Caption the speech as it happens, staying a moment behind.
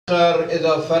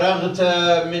إذا فرغت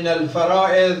من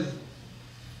الفرائض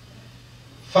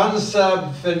فانصب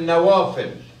في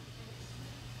النوافل.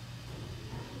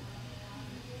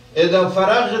 إذا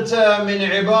فرغت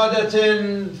من عبادة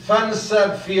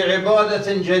فانصب في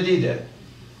عبادة جديدة.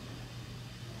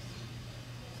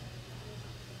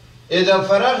 إذا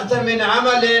فرغت من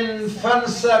عمل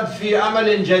فانصب في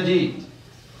عمل جديد.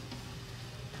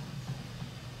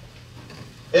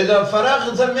 إذا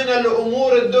فرغت من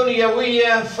الأمور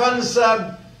الدنيوية فانصب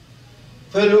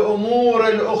في الأمور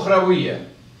الأخروية.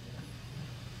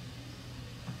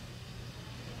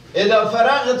 إذا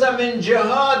فرغت من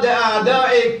جهاد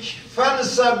أعدائك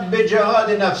فانصب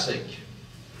بجهاد نفسك.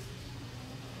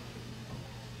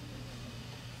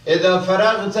 إذا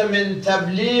فرغت من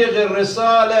تبليغ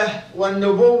الرسالة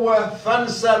والنبوة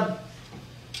فانصب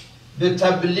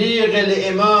بتبليغ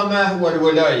الإمامة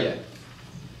والولاية.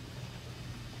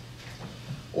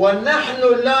 ونحن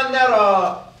لا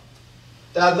نرى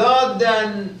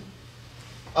تضادا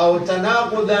أو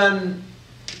تناقضا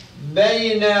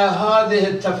بين هذه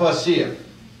التفاسير،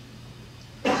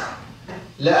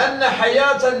 لأن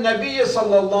حياة النبي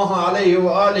صلى الله عليه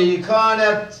وآله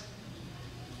كانت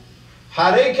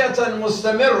حركة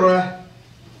مستمرة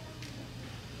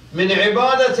من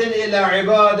عبادة إلى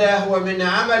عبادة، ومن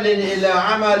عمل إلى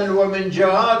عمل، ومن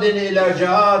جهاد إلى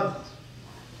جهاد،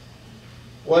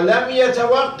 ولم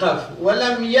يتوقف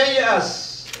ولم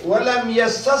ييأس ولم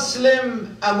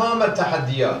يستسلم أمام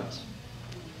التحديات.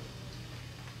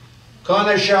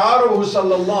 كان شعاره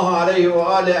صلى الله عليه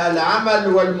وآله العمل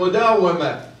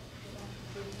والمداومة،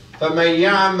 فمن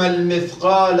يعمل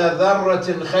مثقال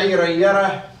ذرة خيرا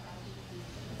يره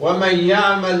ومن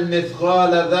يعمل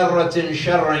مثقال ذرة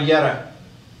شرا يره.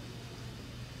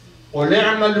 قل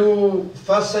اعملوا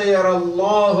فسيرى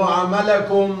الله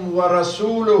عملكم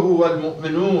ورسوله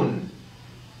والمؤمنون.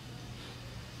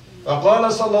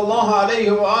 فقال صلى الله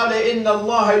عليه وآله إن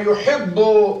الله يحب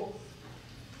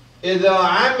إذا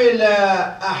عمل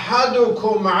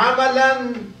أحدكم عملا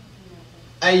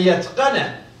أن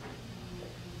يتقنه،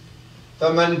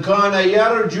 فمن كان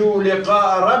يرجو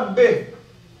لقاء ربه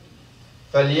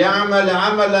فليعمل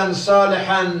عملا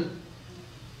صالحا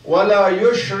ولا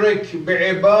يشرك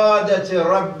بعبادة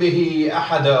ربه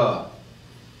أحدا.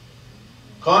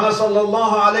 كان صلى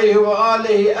الله عليه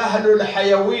وآله أهل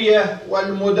الحيوية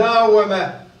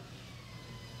والمداومة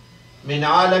من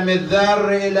عالم الذر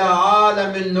إلى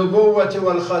عالم النبوة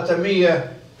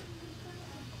والخاتمية.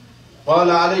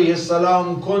 قال عليه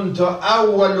السلام كنت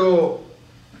أول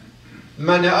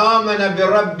من آمن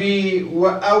بربي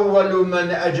وأول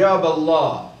من أجاب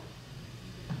الله.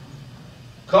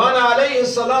 كان عليه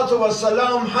الصلاة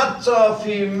والسلام حتى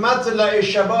في مطلع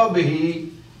شبابه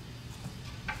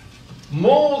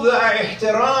موضع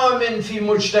احترام في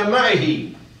مجتمعه،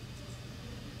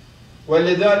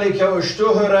 ولذلك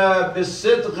اشتهر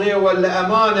بالصدق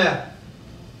والأمانة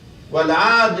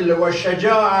والعدل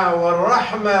والشجاعة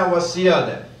والرحمة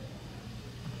والسيادة.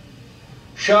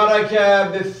 شارك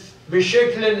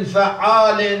بشكل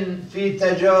فعال في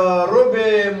تجارب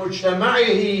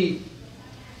مجتمعه،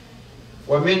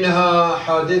 ومنها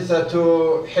حادثة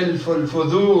حلف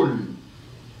الفضول.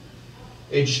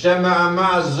 اجتمع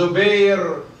مع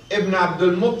الزبير ابن عبد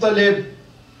المطلب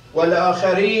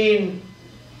والآخرين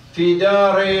في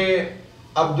دار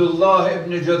عبد الله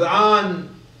بن جذعان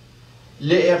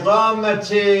لإقامة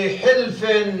حلف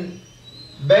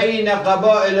بين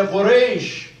قبائل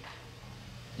قريش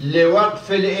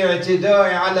لوقف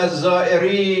الاعتداء على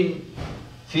الزائرين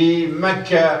في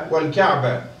مكة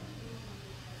والكعبة،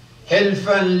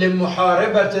 حلفا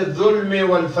لمحاربة الظلم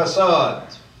والفساد.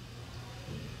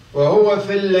 وهو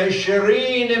في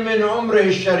 20 من عمره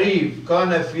الشريف،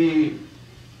 كان في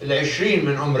 20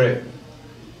 من عمره.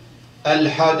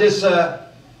 الحادثة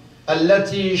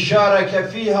التي شارك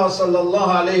فيها صلى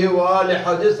الله عليه وآله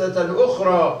حادثة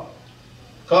أخرى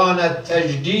كانت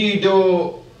تجديد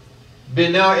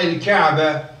بناء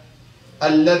الكعبة،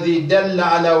 الذي دل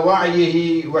على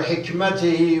وعيه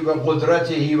وحكمته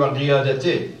وقدرته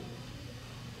وقيادته.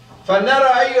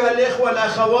 فنرى أيها الإخوة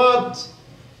والأخوات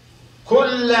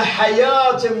كل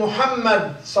حياة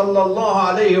محمد صلى الله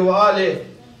عليه وآله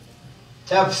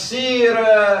تفسير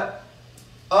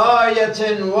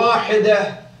آية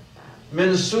واحدة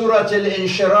من سورة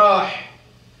الانشراح: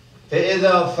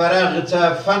 فإذا فرغت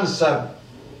فانصب.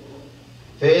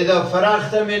 فإذا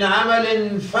فرغت من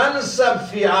عمل فانصب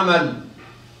في عمل.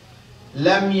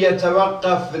 لم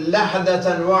يتوقف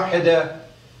لحظة واحدة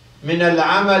من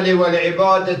العمل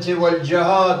والعبادة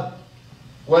والجهاد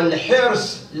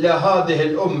والحرص لهذه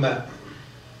الأمة.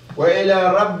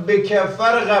 وإلى ربك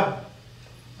فارغب،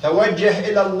 توجه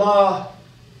إلى الله،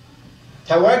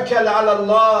 توكل على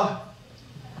الله،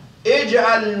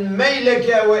 اجعل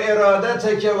ميلك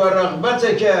وإرادتك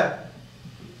ورغبتك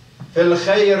في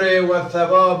الخير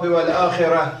والثواب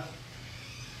والآخرة.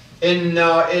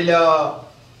 إنا إلى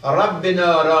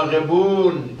ربنا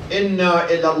راغبون، إنا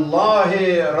إلى الله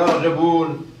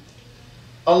راغبون.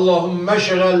 اللهم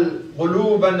اشغل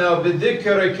قلوبنا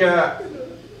بذكرك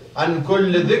عن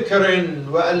كل ذكر،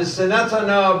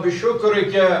 وألسنتنا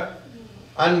بشكرك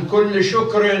عن كل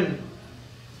شكر،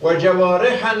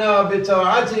 وجوارحنا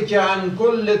بطاعتك عن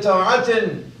كل طاعة.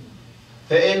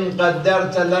 فإن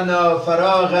قدرت لنا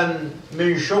فراغا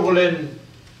من شغل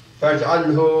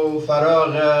فاجعله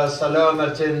فراغ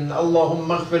سلامة.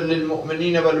 اللهم اغفر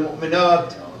للمؤمنين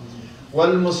والمؤمنات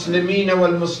والمسلمين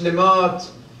والمسلمات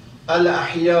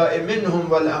الأحياء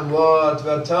منهم والأموات،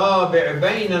 وتابع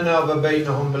بيننا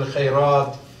وبينهم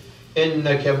بالخيرات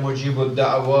إنك مجيب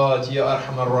الدعوات يا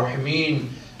أرحم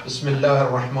الراحمين. بسم الله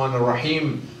الرحمن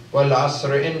الرحيم.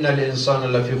 والعصر إن الإنسان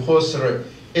لفي خسر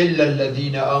إلا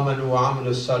الذين آمنوا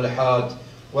وعملوا الصالحات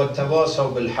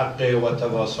وتواصوا بالحق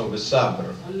وتواصوا بالصبر.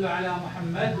 صلوا على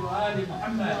محمد وآل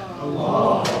محمد.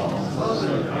 اللهم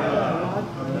صل على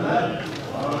محمد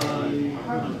وآل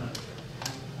محمد.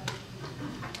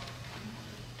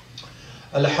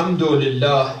 الحمد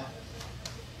لله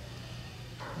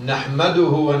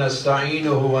نحمده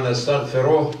ونستعينه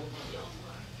ونستغفره،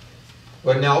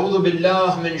 ونعوذ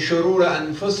بالله من شرور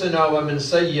أنفسنا ومن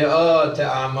سيئات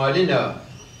أعمالنا.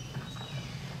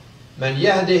 من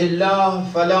يهده الله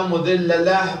فلا مضل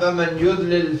له، ومن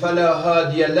يضلل فلا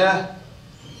هادي له.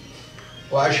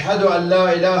 وأشهد أن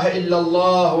لا إله إلا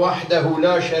الله وحده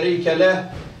لا شريك له،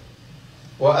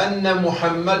 وأن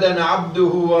محمدا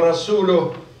عبده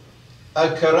ورسوله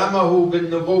أكرمه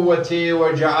بالنبوة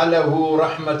وجعله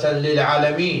رحمة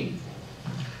للعالمين.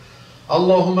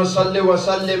 اللهم صل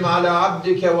وسلم على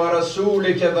عبدك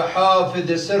ورسولك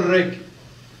وحافظ سرك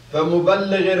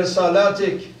ومبلغ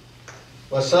رسالاتك،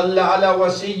 وصل على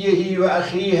وصيه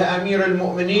وأخيه أمير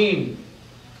المؤمنين،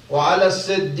 وعلى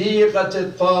الصديقة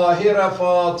الطاهرة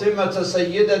فاطمة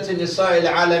سيدة نساء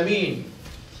العالمين،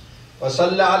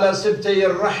 وصل على سبتي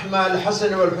الرحمة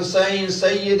الحسن والحسين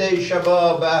سيدي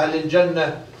شباب أهل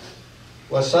الجنة،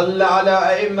 وصل على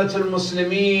أئمة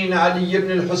المسلمين علي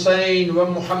بن الحسين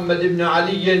ومحمد بن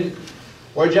علي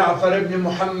وجعفر بن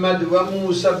محمد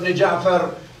وموسى بن جعفر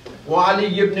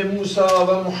وعلي بن موسى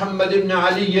ومحمد بن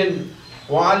علي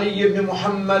وعلي بن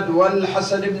محمد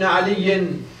والحسن بن علي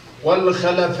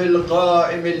والخلف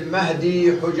القائم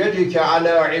المهدي حججك على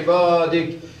عبادك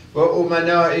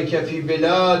وأمنائك في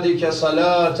بلادك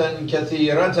صلاة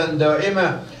كثيرة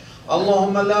دائمة.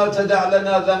 اللهم لا تدع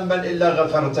لنا ذنبا إلا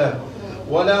غفرته،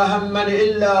 ولا هما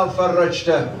إلا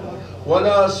فرجته،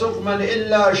 ولا سقما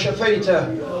إلا شفيته،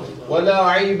 ولا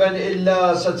عيبا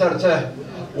إلا سترته،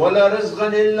 ولا رزقا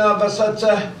إلا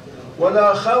بسطته،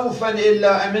 ولا خوفا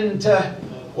إلا أمنته،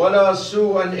 ولا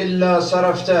سوءا إلا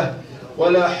صرفته،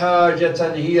 ولا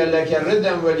حاجة هي لك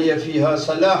ردا ولي فيها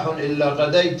صلاح إلا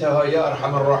قضيتها يا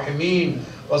أرحم الراحمين.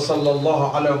 وصلى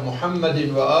الله على محمد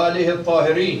وآله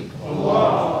الطاهرين.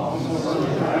 اللهم صل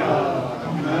على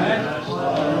محمد.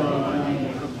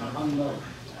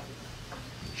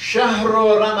 شهر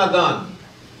رمضان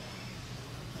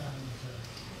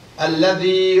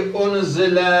الذي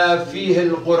أنزل فيه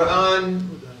القرآن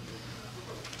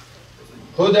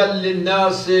هدى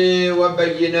للناس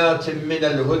وبينات من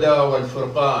الهدى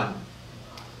والفرقان.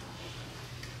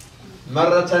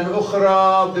 مرة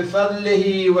أخرى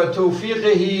بفضله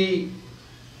وتوفيقه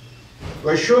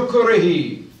وشكره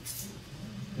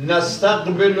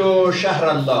نستقبل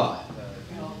شهر الله.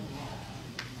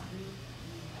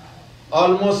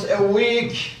 Almost a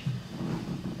week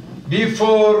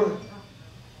before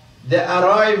the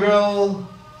arrival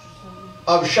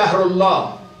of Shahrullah,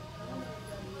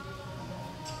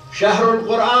 شهر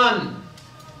القرآن،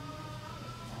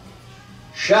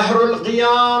 شهر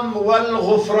القيام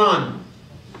والغفران،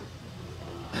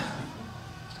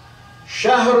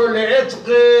 شهر العتق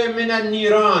من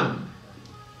النيران.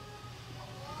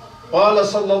 قال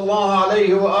صلى الله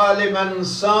عليه وآله: من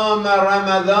صام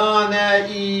رمضان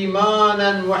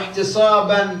إيمانا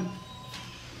واحتسابا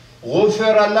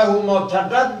غفر له ما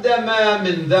تقدم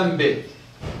من ذنبه.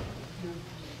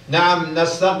 نعم،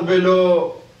 نستقبل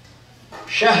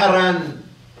شهرا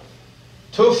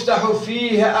تفتح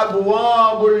فيه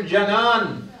أبواب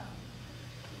الجنان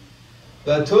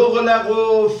وتغلق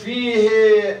فيه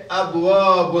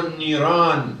أبواب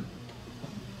النيران.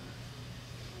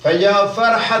 فيا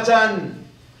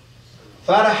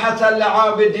فرحة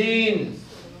العابدين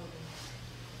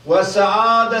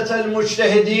وسعادة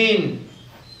المجتهدين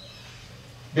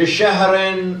بشهر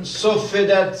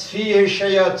صفدت فيه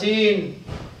الشياطين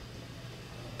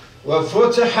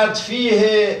وفتحت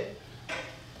فيه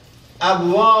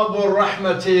أبواب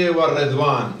الرحمة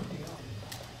والرضوان.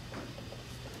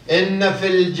 إن في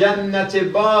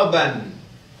الجنة بابا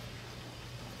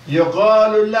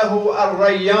يقال له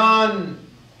الريان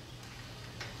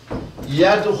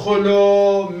يدخل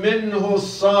منه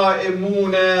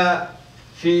الصائمون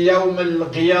في يوم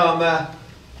القيامة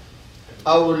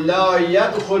أو لا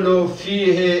يدخل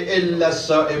فيه إلا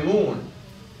الصائمون.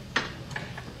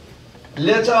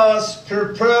 Let us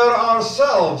prepare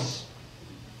ourselves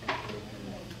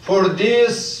for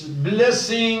this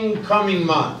blessing coming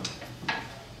month.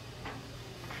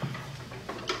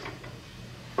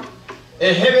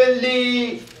 A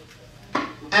heavenly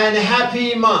and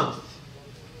happy month.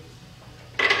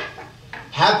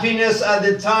 Happiness at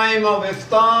the time of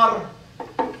iftar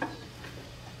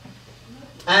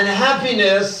and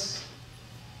happiness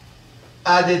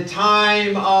at the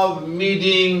time of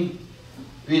meeting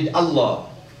with Allah.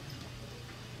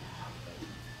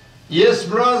 Yes,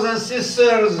 brothers and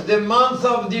sisters, the month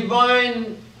of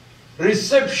divine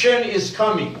reception is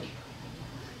coming.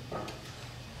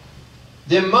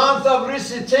 The month of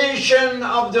recitation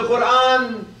of the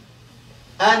Quran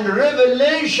and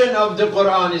revelation of the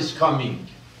Quran is coming.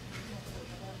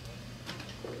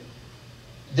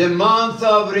 The month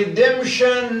of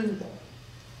redemption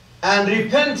and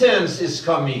repentance is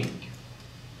coming.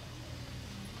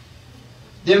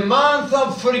 The month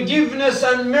of forgiveness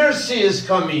and mercy is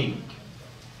coming.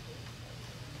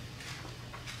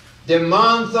 The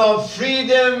month of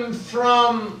freedom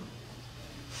from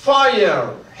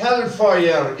fire,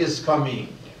 hellfire is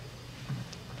coming.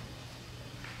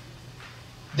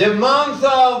 The month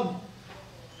of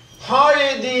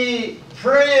piety,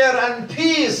 prayer and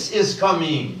peace is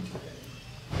coming.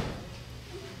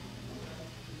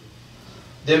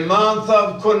 The month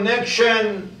of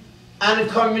connection and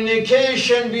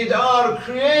communication with our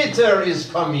Creator is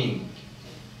coming.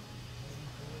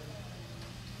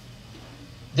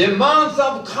 The month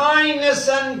of kindness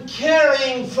and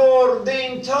caring for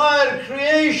the entire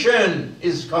creation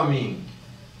is coming.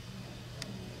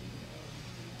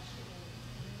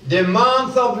 The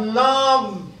month of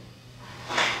love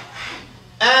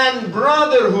and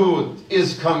brotherhood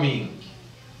is coming.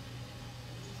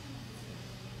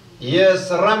 Yes,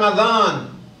 Ramadan,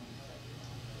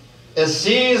 a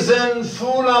season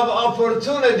full of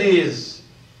opportunities,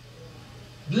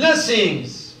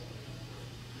 blessings,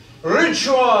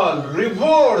 ritual,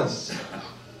 rewards,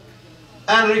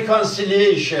 and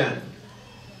reconciliation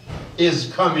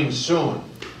is coming soon.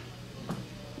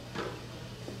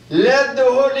 Let the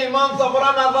holy month of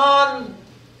Ramadan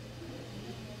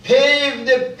pave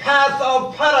the path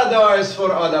of paradise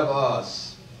for all of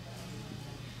us.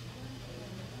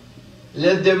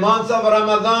 Let the month of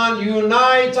Ramadan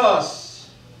unite us,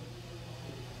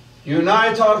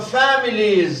 unite our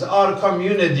families, our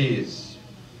communities.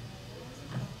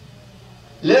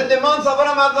 Let the month of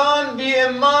Ramadan be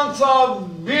a month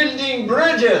of building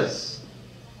bridges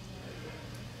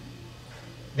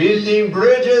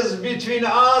between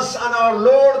us and our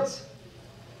Lord,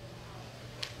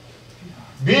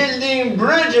 building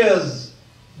bridges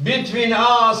between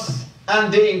us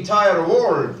and the entire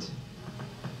world.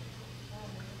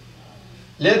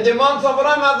 Let the month of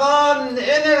Ramadan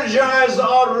energize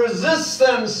our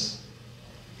resistance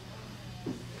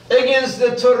against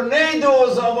the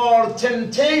tornadoes of our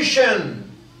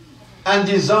temptation and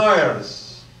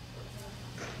desires.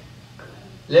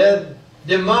 Let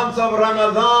the month of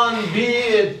Ramadan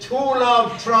be a tool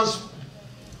of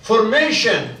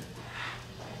transformation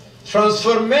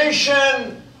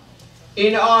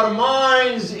in our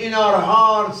minds, in our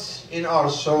hearts, in our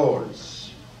souls.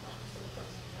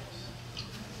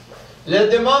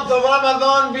 Let the month of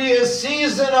Ramadan be a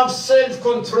season of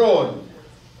self-control.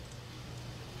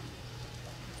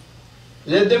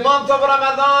 Let the month of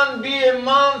Ramadan be a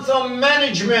month of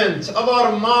management of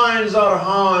our minds, our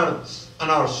hearts, and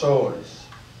our souls.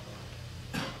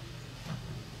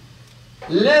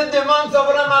 Let the month of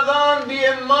Ramadan be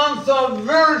a month of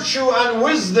virtue and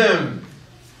wisdom,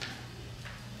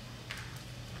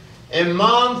 a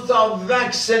month of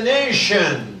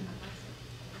vaccination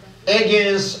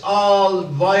against all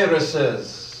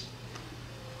viruses.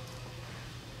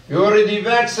 You already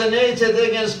vaccinated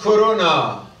against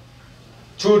corona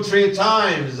 2-3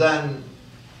 times and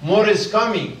more is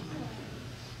coming.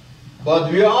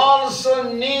 But we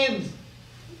also need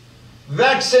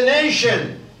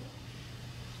vaccination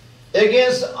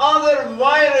against other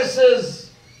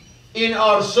viruses in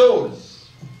our souls.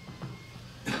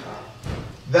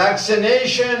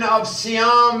 Vaccination of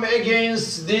Siam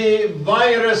against the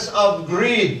virus of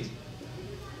greed,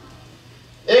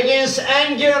 against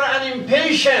anger and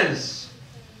impatience,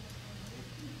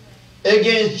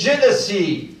 against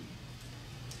jealousy,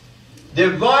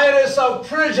 the virus of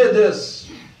prejudice,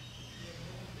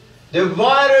 the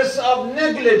virus of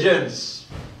negligence,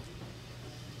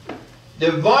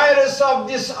 the virus of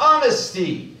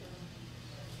dishonesty,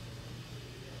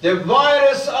 the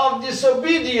virus of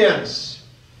disobedience,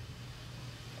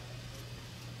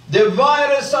 the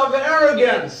virus of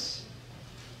arrogance,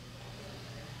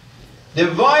 the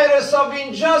virus of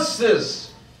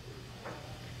injustice,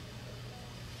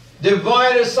 the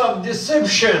virus of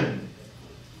deception,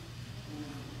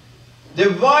 the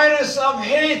virus of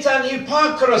hate and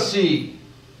hypocrisy,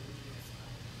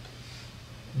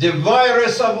 the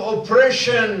virus of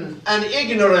oppression and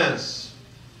ignorance,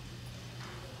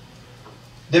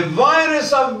 the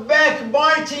virus of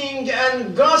backbiting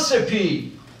and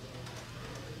gossipy.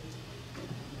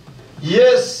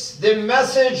 Yes, the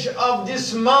message of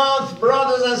this month,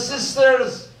 brothers and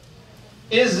sisters,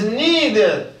 is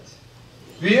needed.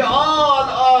 We all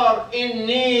are in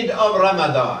need of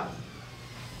Ramadan.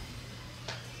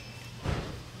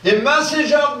 The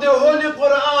message of the Holy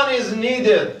Quran is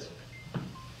needed.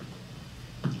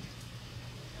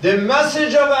 The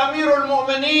message of Amir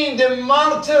al-Mu'mineen, the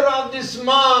martyr of this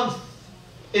month,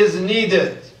 is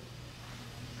needed.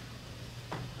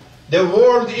 The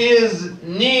world is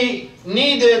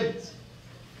needed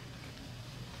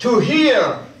to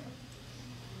hear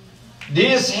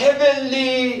this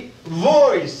heavenly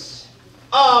voice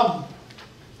of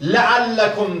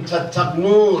لعلكم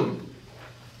تتقون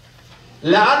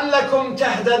لعلكم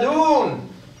تهتدون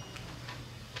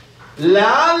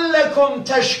لعلكم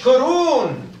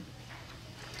تشكرون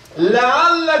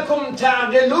لعلكم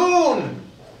تعقلون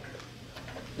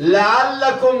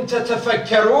لعلكم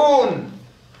تتفكرون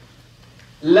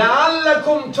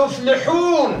لعلكم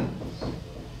تفلحون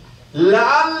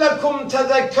لعلكم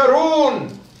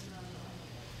تذكرون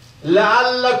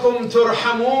لعلكم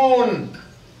ترحمون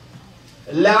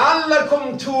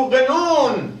لعلكم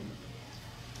توقنون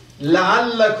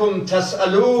لعلكم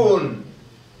تسألون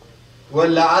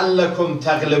ولعلكم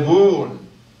تغلبون.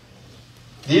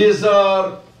 These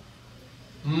are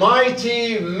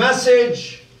mighty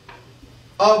message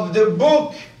of the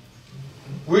book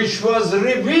which was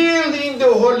revealed in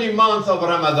the holy month of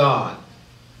Ramadan.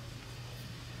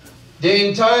 The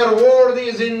entire world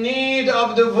is in need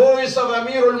of the voice of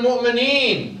Amir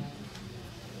al-Mu'mineen,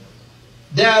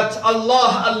 that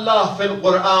Allah, Allah fil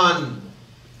Quran,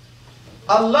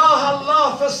 Allah,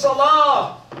 Allah fil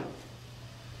Salah,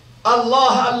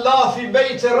 Allah, Allah fi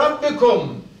Bayt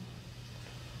Rabbikum,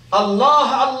 Allah,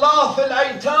 Allah fil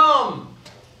Aitam,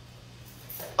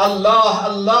 Allah,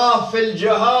 Allah fil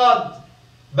Jihad,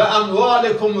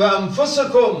 بأموالكم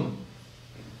وأنفسكم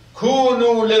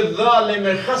كونوا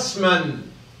للظالم خصما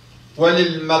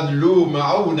وللمظلوم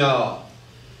عونا.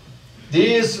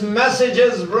 These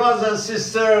messages, brothers and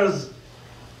sisters,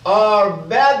 are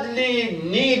badly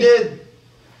needed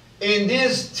in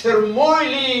this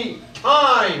turmoily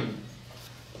time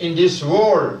in this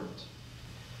world.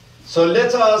 So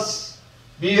let us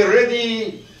be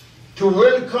ready to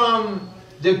welcome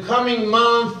the coming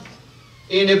month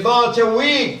in about a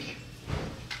week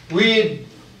with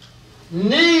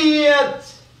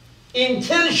niyat,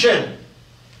 intention,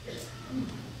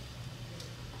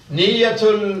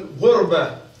 niyatul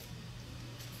ghurba,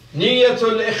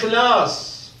 niyatul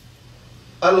ikhlas,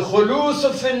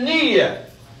 al-khulus fi niyya,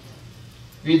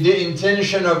 with the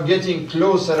intention of getting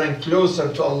closer and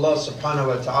closer to Allah subhanahu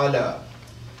wa ta'ala.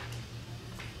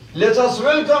 Let us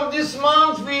welcome this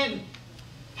month with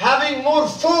having more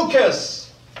focus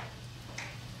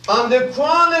on the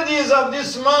qualities of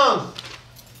this month,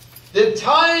 the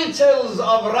titles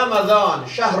of Ramadan: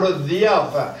 Shahr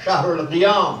al-Dhiyafa, Shahr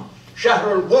al-Qiyam,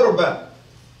 Shahr al-Qurba,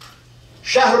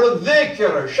 Shahr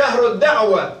al-Dhikr, Shahr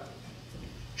al-Da'wa,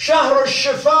 Shahr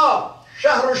al-Shifa,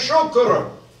 Shahr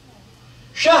al-Shukr,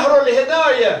 Shahr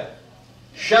al-Hidayah,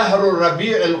 Shahr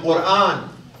al-Rabi' al-Quran.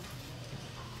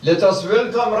 Let us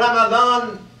welcome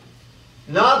Ramadan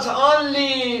not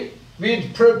only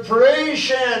with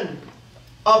preparation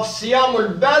of Siyam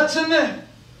al-Batn,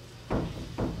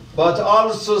 but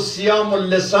also Siyam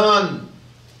al-Lisan,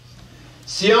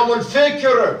 Siyam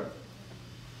al-Fikr,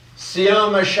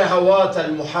 Siyam al-Shahawat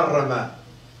al-Muharrama.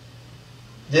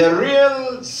 The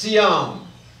real Siyam,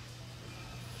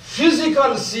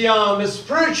 physical Siyam,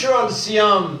 spiritual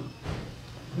Siyam,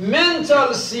 mental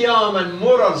Siyam and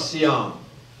moral Siyam.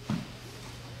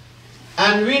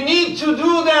 And we need to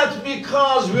do that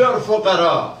because we are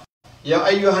fuqara. يا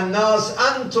أيها الناس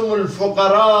أنتم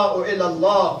الفقراء إلى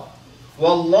الله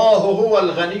والله هو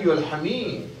الغني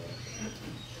الحميد.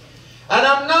 And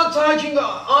I'm not talking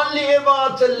only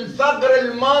about al-faqr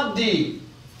al-maddi.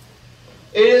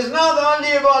 It is not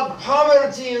only about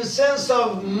poverty in sense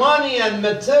of money and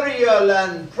material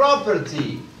and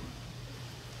property,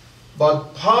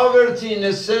 but poverty in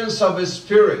a sense of a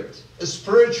spirit, a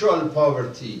spiritual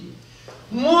poverty,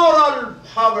 moral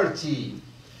poverty,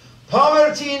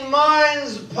 poverty in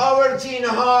minds, poverty in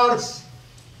hearts,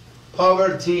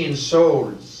 poverty in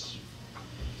souls.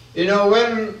 You know,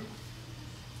 when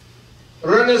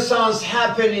Renaissance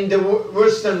happened in the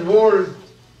Western world,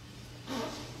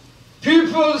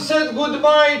 people said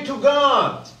goodbye to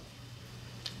God.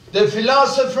 The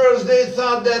philosophers, they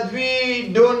thought that we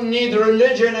don't need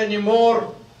religion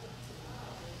anymore.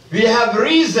 We have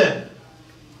reason.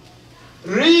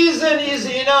 Reason is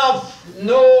enough.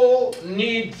 No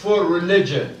need for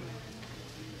religion.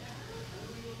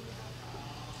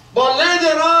 But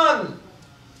later on,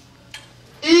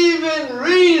 even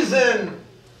reason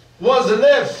was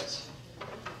left.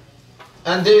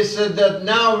 And they said that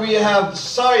now we have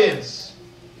science.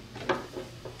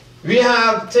 We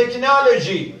have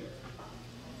technology.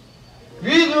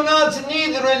 We do not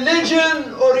need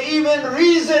religion or even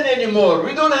reason anymore.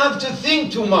 We don't have to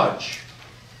think too much.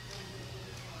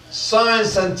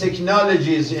 Science and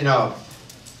technology is enough.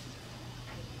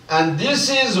 And this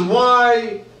is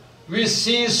why we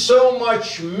see so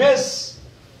much mess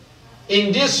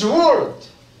in this world.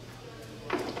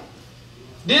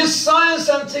 This science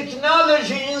and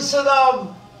technology, instead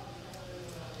of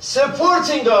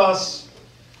supporting us,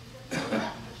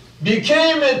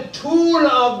 became a tool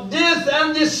of death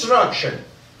and destruction.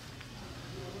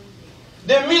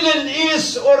 The Middle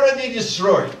East already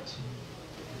destroyed.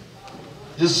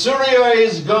 The Syria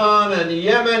is gone, and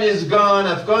Yemen is gone,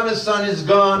 Afghanistan is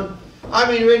gone.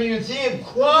 I mean, when you think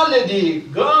quality,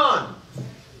 gone.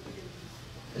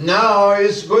 Now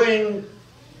it's going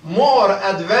more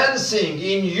advancing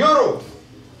in Europe.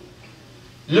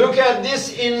 Look at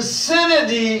this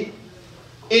insanity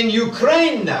in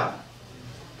Ukraine now.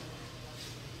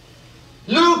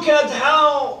 Look at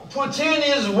how Putin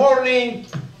is warning,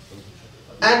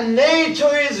 and NATO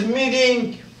is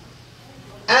meeting,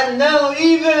 and now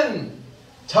even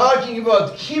talking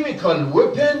about chemical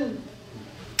weapon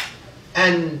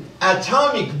and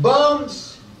atomic bombs.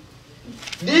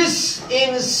 This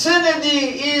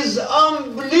insanity is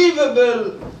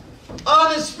unbelievable,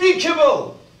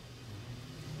 unspeakable.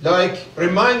 Like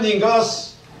reminding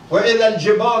us, وَإِذَا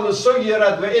الْجِبَالُ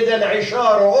سُيِّرَتْ وَإِذَا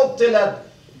الْعِشَارُ عُطِّلَتْ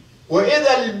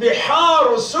وَإِذَا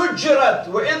الْبِحَارُ سُجِّرَتْ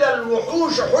وَإِذَا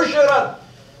الْوُحُوشُ حُشِرَتْ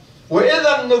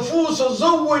وَإِذَا النُّفُوسُ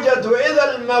زُوِّجَتْ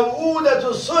وَإِذَا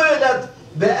الْمَوْءُودَةُ سُئِلَتْ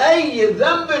بِأَيِّ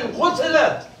ذَنبٍ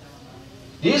قُتِلَتْ.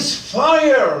 This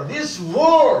fire, this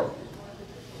war,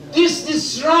 this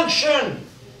destruction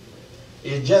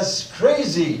is just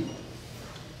crazy.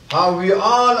 How we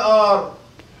all are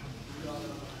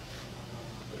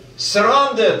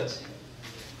surrounded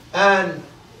and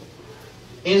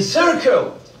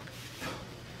encircled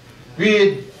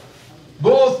with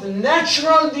both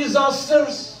natural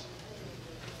disasters.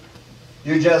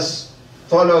 You just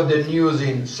follow the news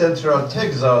in central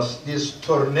Texas, these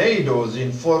tornadoes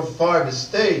in 4 or 5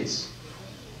 states.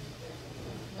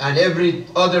 And every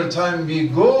other time we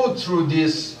go through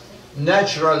these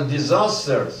natural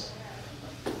disasters,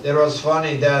 it was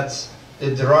funny that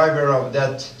the driver of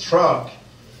that truck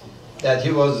that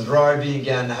he was driving,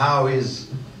 and how his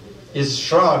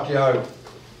truck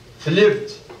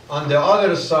flipped on the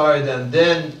other side, and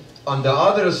then on the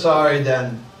other side,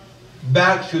 and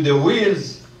back to the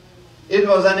wheels. It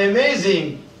was an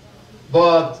amazing.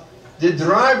 But the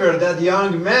driver, that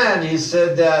young man, he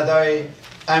said that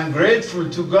I'm grateful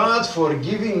to God for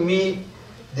giving me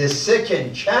the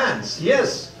second chance.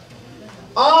 Yes,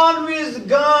 always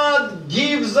God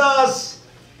gives us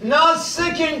not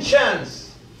second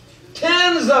chance,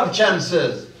 tens of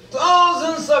chances,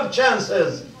 thousands of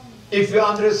chances. If you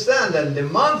understand that the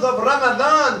month of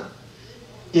Ramadan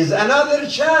is another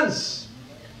chance,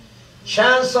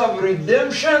 chance of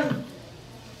redemption,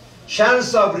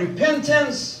 chance of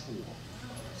repentance,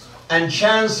 and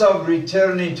chance of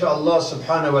returning to Allah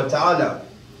subhanahu wa ta'ala.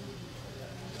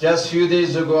 Just a few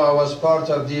days ago, I was part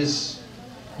of this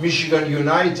Michigan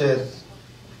United,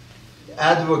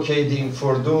 advocating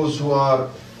for those who are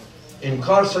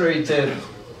incarcerated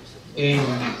in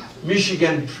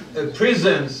Michigan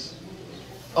prisons,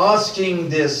 asking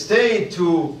the state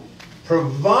to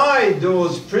provide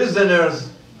those prisoners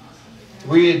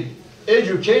with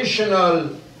educational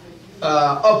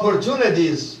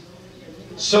opportunities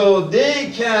so they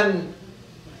can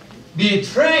be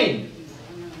trained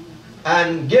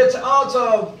and get out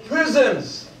of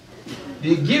prisons,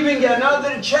 be giving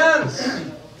another chance.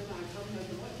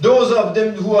 those of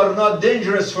them who are not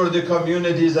dangerous for the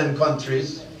communities and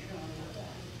countries.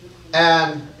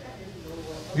 And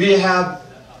we have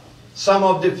some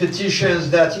of the petitions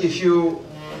that if you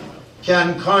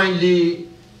can kindly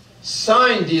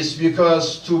sign this,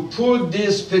 because to put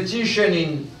this petition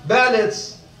in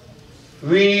ballots,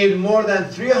 we need more than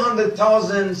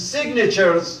 300,000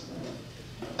 signatures.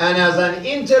 And as an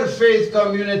interfaith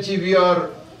community, we are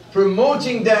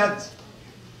promoting that.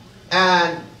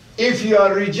 And if you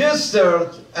are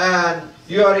registered and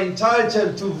you are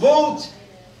entitled to vote,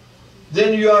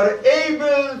 then you are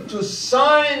able to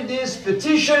sign these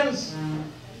petitions.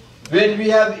 When we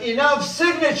have enough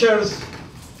signatures,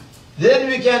 then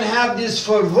we can have this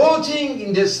for voting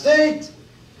in the state.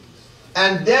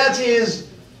 And that is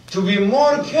to be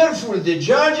more careful, the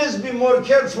judges be more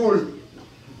careful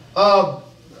of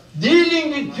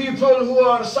dealing with people who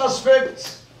are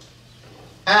suspects.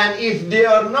 And if they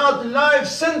are not life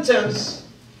sentence,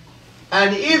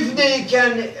 and if they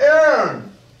can earn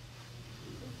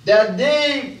that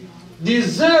they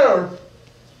deserve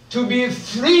to be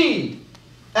free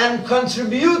and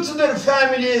contribute to their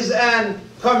families and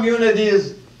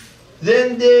communities,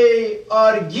 then they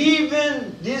are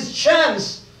given this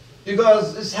chance,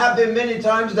 because it's happened many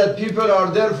times that people are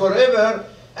there forever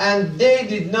and they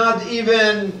did not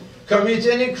even commit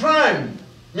any crime.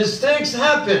 Mistakes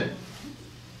happen.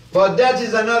 But that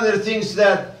is another thing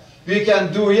that we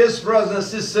can do. Yes, brothers and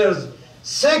sisters,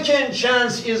 second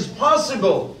chance is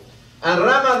possible. And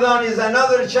Ramadan is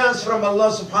another chance from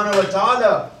Allah subhanahu wa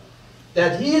ta'ala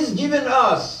that He has given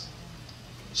us.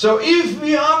 So if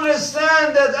we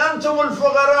understand that Antumul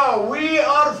Fuqara, we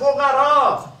are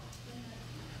Fuqara,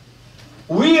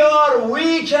 we are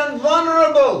weak and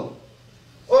vulnerable.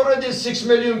 Already 6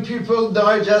 million people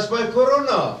died just by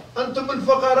Corona. Antumul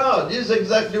Fuqara, this is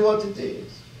exactly what it is.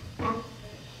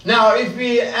 Now if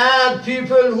we add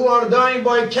people who are dying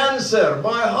by cancer,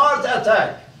 by heart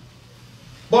attack,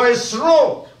 by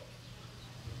stroke,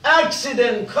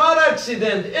 accident, car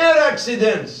accident, air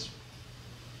accidents,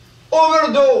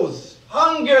 overdose,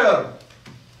 hunger,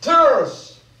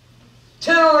 thirst,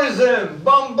 terrorism,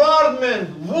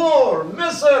 bombardment, war,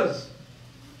 missiles.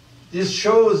 This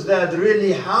shows that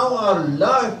really how our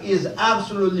life is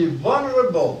absolutely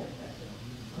vulnerable.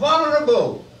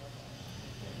 Vulnerable.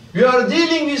 We are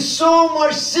dealing with so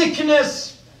much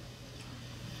sickness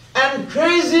and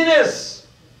craziness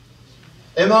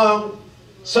among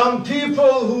some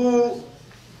people who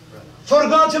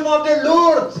forgot about the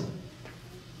Lord.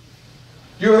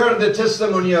 You heard the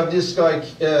testimony of this guy,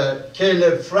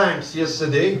 Caleb Franks,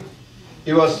 yesterday.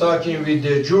 He was talking with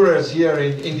the jurors here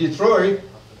in Detroit.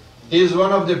 He is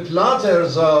one of the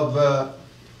plotters of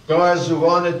guys who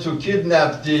wanted to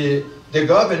kidnap the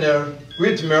governor,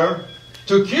 Whitmer,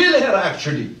 to kill her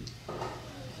actually.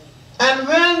 And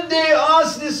when they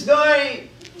asked this guy,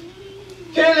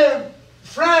 Caleb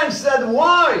Franks, that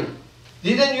why?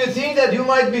 Didn't you think that you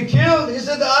might be killed? He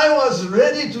said, I was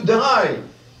ready to die.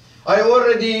 I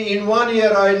already, in 1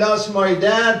 year, I lost my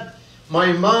dad,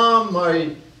 my mom,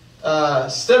 my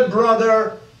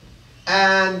stepbrother,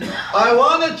 and I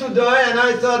wanted to die, and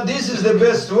I thought this is the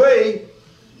best way,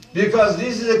 because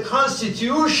this is a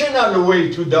constitutional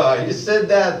way to die. He said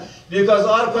that because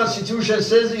our constitution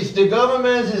says if the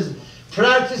government is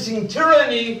practicing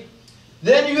tyranny,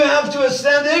 then you have to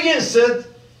stand against it.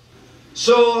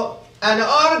 So, and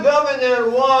our governor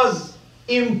was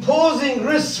imposing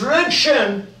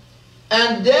restriction,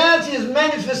 and that is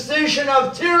manifestation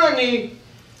of tyranny,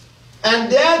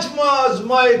 and that was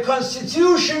my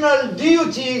constitutional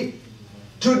duty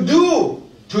to do,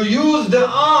 to use the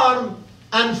arm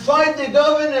and fight the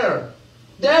governor.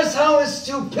 That's how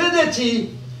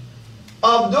stupidity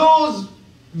of those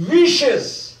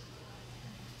vicious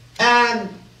and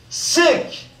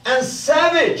sick and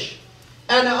savage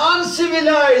and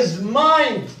uncivilized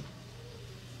mind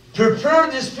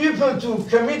prepare these people to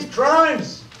commit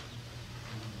crimes.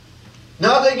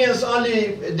 Not against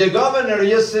only the governor.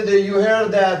 Yesterday you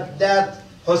heard that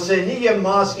Husseiniya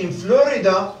mosque in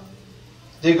Florida,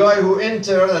 the guy who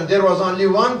entered, and there was only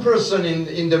one person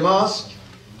in the mosque,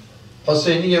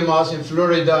 Husseiniya mosque in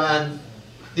Florida, and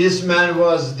this man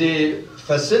was the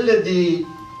facility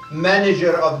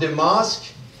manager of the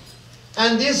mosque.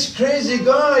 And this crazy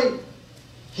guy,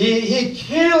 he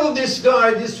killed this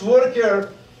guy, this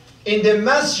worker, in the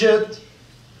masjid,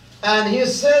 and he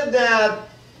said that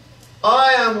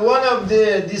I am one of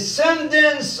the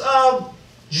descendants of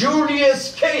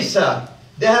Julius Caesar.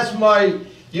 That's my,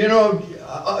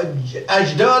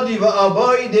 Ajdadi wa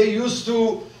Abai, they used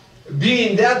to be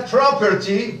in that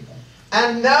property,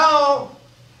 and now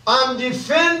I'm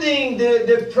defending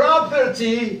the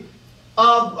property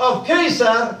of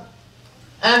Caesar,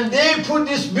 and they put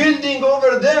this building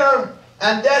over there,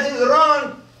 and that is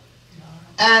wrong.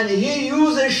 And he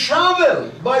used a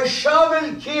shovel. By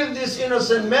shovel, killed this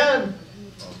innocent man.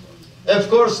 Of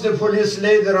course, the police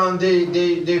later on,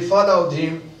 they followed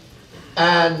him,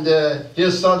 and he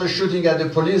started shooting at the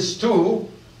police too.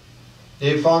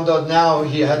 They found out now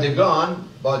he had a gun,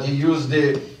 but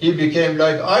he became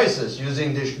like ISIS,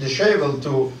 using the shovel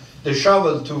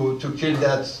to kill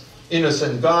that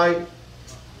innocent guy.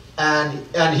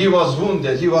 And he was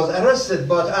wounded, he was arrested.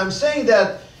 But I'm saying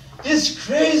that this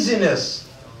craziness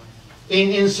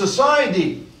in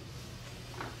society,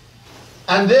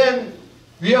 and then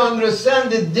we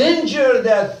understand the danger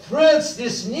that threats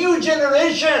this new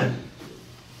generation.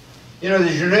 You know, the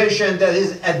generation that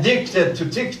is addicted to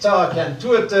TikTok and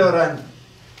Twitter and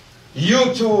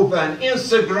YouTube and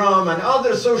Instagram and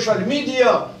other social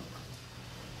media.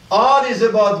 All is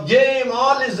about game,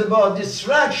 all is about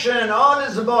distraction, all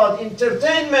is about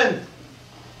entertainment,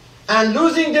 and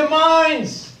losing their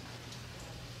minds.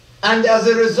 And as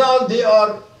a result, they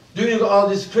are doing all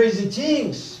these crazy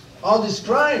things, all these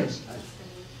crimes.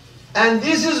 And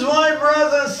this is why,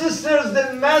 brothers and sisters,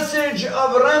 the message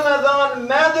of Ramadan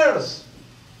matters.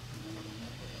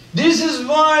 This is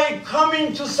why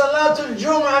coming to Salatul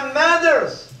Jum'ah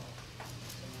matters.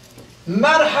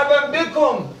 مرحبا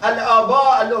بكم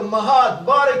الآباء الأمهات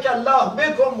بارك الله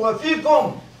بكم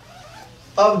وفيكم.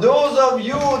 Of those of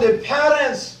you, the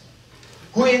parents,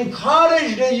 who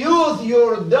encourage the youth,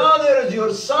 your daughters,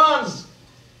 your sons,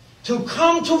 to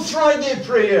come to Friday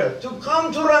prayer, to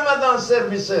come to Ramadan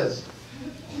services.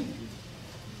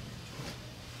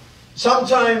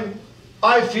 Sometimes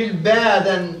I feel bad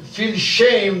and feel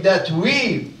shame that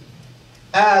we,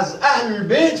 as Ahlul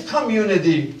Bayt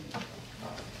community,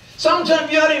 sometimes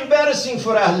we are embarrassing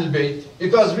for Ahlul Bayt,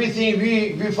 because we think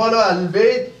we follow Ahlul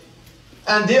Bayt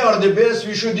and they are the best,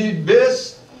 we should do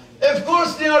best. Of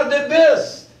course they are the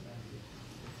best.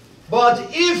 But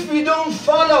if we don't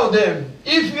follow them,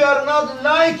 if we are not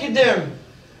like them,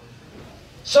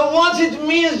 so what it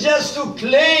means just to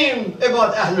claim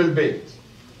about Ahlul Bayt?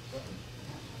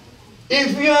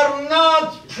 If we are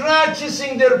not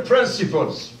practicing their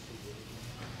principles,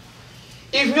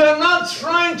 if we are not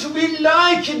trying to be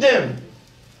like them,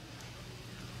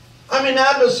 I mean,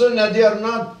 Ahlul Sunnah, they are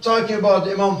not talking about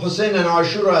Imam Hussein and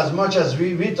Ashura as much as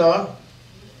we talk.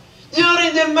 They are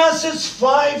in the masses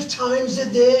 5 times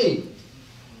a day.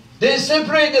 They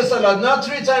separate the salah, not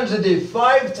 3 times a day,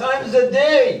 5 times a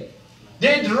day.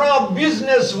 They drop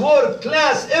business, work,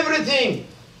 class, everything.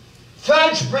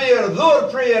 Fajr prayer, Dhuhr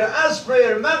prayer, Asr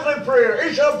prayer, Maghrib prayer,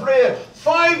 Isha prayer.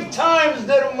 5 times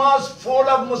their mosque full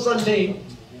of Musallin.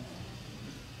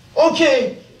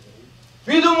 Okay,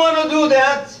 we don't want to do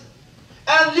that.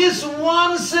 At least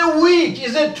once a week.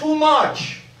 Is it too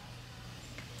much?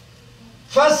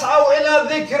 فَاسْعَوْا إِلَى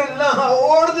ذِكْرِ اللَّهِ,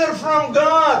 order from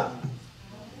God.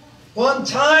 One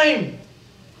time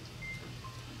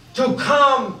to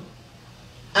come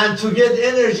and to get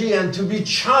energy and to be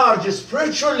charged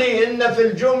spiritually. إِنَّ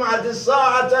فِي الْجُمْعَةِ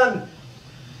سَاعَةً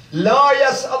لَا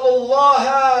يَسْأَلُ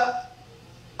اللَّهَ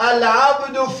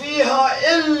الْعَبْدُ فِيهَا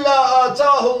إِلَّا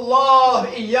آتَاهُ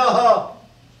اللَّهُ إِيَّاهَا.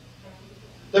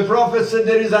 The Prophet said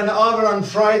there is an hour on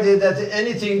Friday that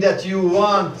anything that you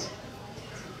want,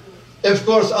 of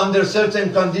course under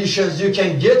certain conditions, you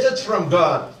can get it from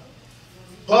God.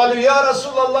 قالوا يا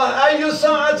رسول الله أي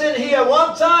ساعة هي?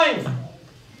 What time?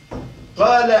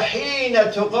 قال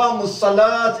حين تقام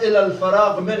الصلاة إلى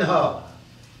الفراغ منها.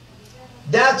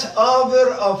 That hour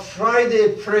of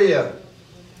Friday prayer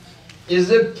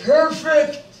is a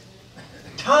perfect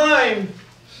time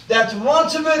that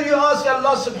whatever you ask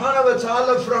Allah subhanahu wa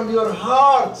ta'ala from your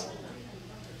heart,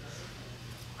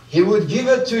 He would give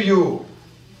it to you.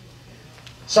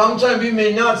 Sometimes we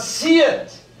may not see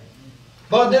it,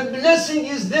 but the blessing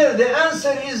is there, the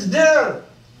answer is there.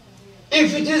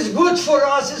 If it is good for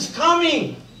us, it's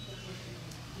coming.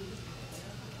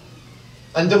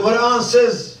 And the Quran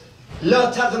says,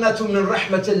 لا تقنطوا من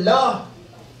رحمة الله.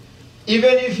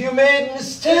 Even if you made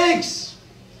mistakes,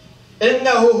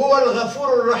 إنه هو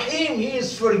الغفور الرحيم. He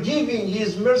is forgiving, He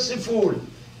is merciful.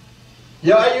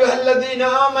 يا أيها الذين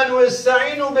آمنوا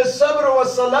استعينوا بالصبر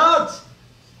والصلاة.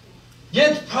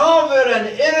 Get power and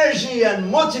energy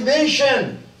and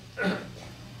motivation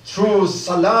through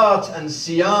salat and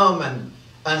siyam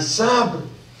and sabr.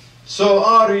 So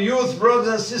our youth,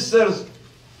 brothers and sisters,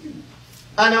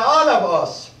 and all of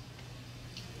us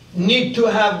need to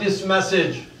have this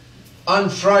message on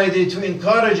Friday to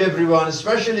encourage everyone,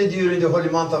 especially during the holy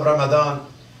month of Ramadan,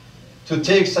 to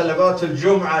take Salawatul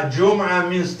Jum'ah. Jum'ah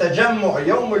means tajammu'.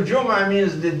 Yawm al-Jum'ah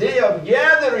means the day of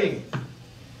gathering.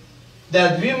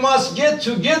 that we must get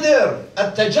together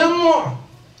at Tajammu',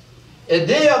 a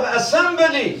day of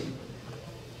assembly.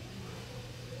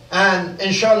 And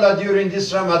inshallah, during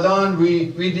this Ramadan,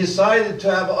 we decided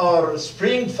to have our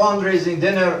spring fundraising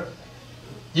dinner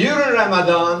during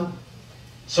Ramadan.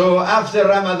 So after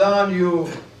Ramadan,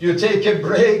 you take a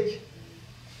break,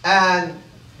 and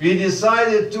we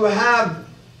decided to have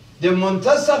the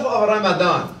Muntasaf of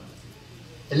Ramadan,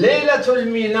 Laylatul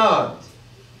Milad,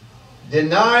 the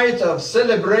night of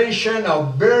celebration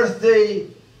of birthday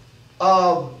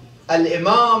of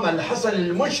Al-Imam Al-Hasan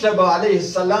Al-Mujtaba alayhi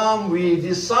salam. We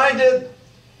decided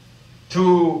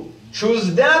to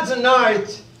choose that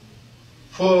night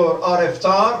for our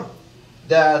iftar,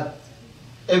 that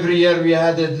every year we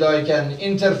had it like an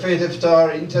interfaith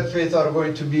iftar. Interfaith are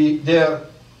going to be there,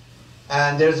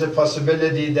 and there's a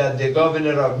possibility that the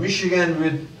governor of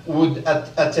Michigan would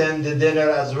attend the dinner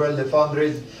as well, the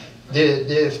fundraise, the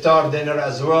iftar dinner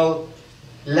as well.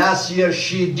 Last year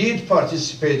she did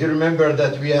participate. You remember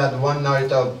that we had one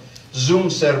night of Zoom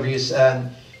service,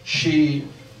 and she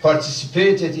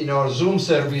participated in our Zoom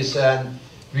service, and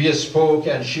we spoke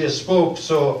and she spoke.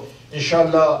 So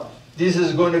inshallah, this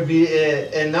is going to be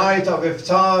a night of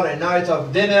iftar, a night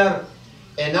of dinner,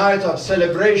 a night of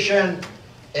celebration,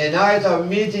 a night of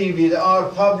meeting with our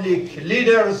public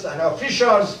leaders and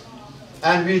officials.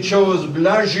 And we chose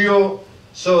Bellagio,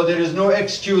 so there is no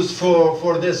excuse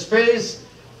for this space.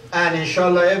 And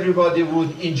inshallah, everybody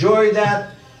would enjoy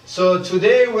that. So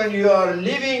today, when you are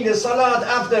leaving the salat,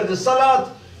 after the salat,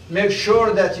 make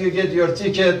sure that you get your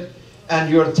ticket and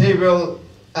your table.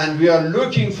 And we are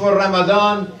looking for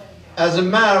Ramadan. As a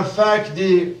matter of fact,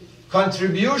 the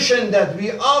contribution that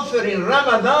we offer in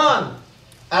Ramadan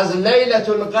as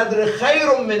Laylatul Qadr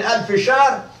khayrun min alf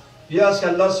shahr, we ask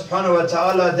Allah subhanahu wa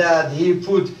ta'ala that He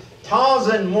put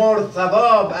 1,000 more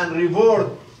thawab and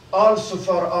reward also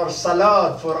for our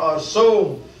salat, for our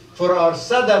sawm, for our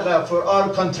sadaqah, for our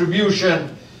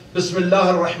contribution.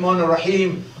 Bismillah ar-Rahman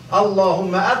ar-Rahim.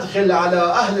 Allahumma adkhil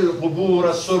ala ahli al-qubur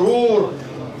as-surur.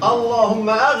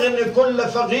 Allahumma aghni kull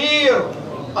faqir.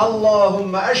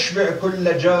 اللهم أشبع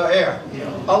كل جائع.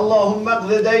 اللهم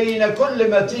اقض دين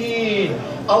كل متين.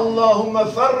 اللهم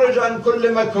فرج عن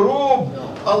كل مكروب.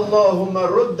 اللهم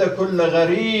رد كل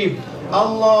غريب.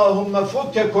 اللهم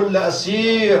فك كل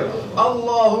أسير.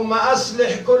 اللهم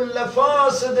أصلح كل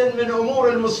فاسد من أمور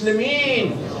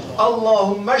المسلمين.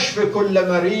 اللهم اشف كل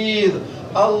مريض.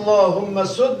 اللهم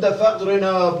سد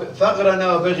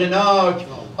فقرنا بغناك.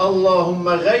 اللهم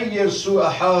غير سوء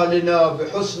حالنا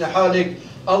بحسن حالك.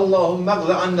 اللهم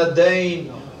اقض عنا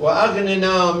الدين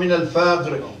وأغننا من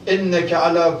الفقر إنك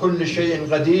على كل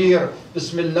شيء قدير.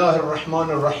 بسم الله الرحمن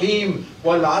الرحيم.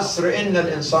 والعصر إن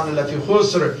الإنسان لفي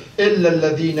خسر إلا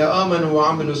الذين آمنوا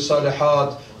وعملوا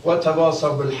الصالحات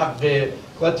وتواصوا بالحق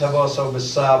وتواصوا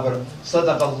بالصبر.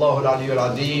 صدق الله العلي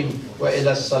العظيم.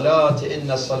 وإلى الصلاة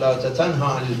إن الصلاة تنهى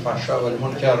عن الفحشاء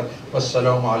والمنكر.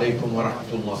 والسلام عليكم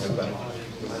ورحمة الله وبركاته.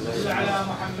 صل على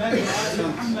محمد وآل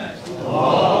محمد.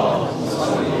 اللهم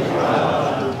صل على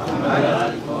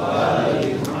محمد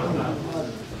وآل محمد.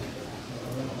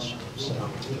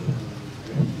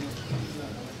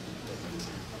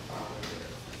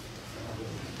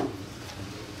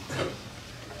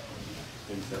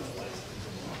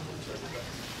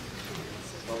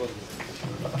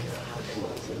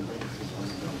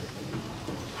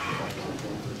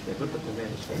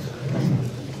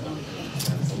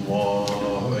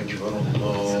 الله أكبر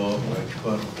الله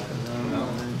أكبر.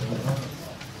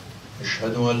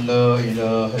 أشهد أن لا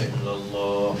إله إلا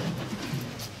الله.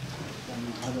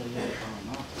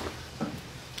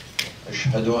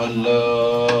 أشهد أن لا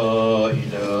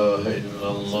إله إلا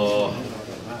الله.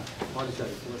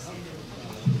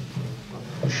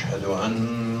 أشهد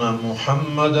أن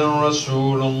محمدا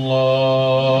رسول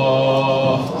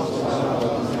الله.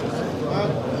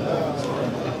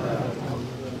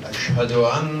 أشهد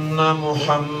أن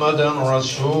محمدا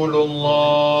رسول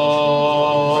الله.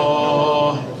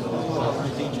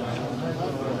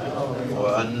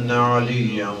 وأن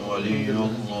عليا ولي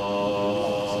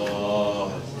الله.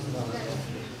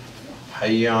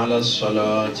 حي على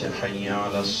الصلاة حي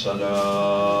على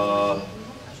الصلاة.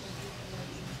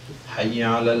 حي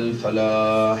على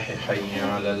الفلاح حي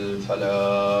على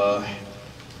الفلاح.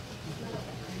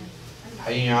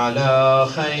 حي على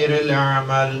خير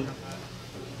العمل.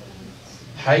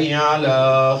 حي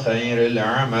على خير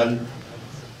العمل.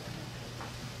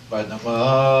 قد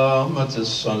قامت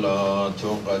الصلاة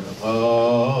قد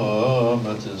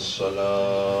قامت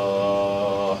الصلاة.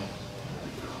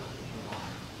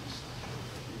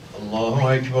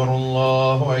 الله أكبر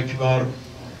الله أكبر.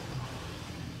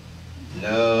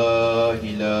 لا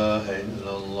إله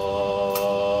إلا الله.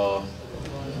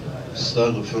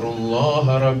 أستغفر الله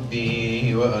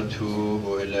ربي وأتوب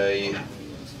إليه.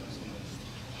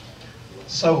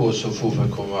 سووا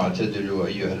صفوفكم واعتدلوا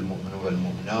أيها المؤمنون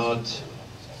والمؤمنات.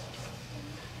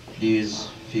 Please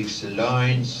fix the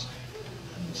lines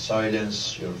and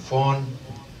silence your phone.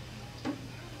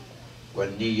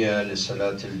 والنية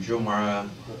لصلاة الجمعة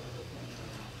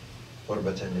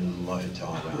قربة لله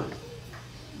تعالى.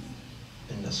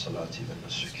 إن الصلاة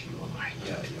ونسكي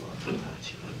ومحياي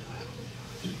ومماتي لله.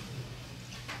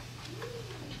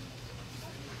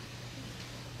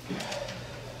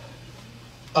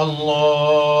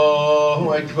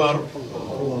 الله أكبر.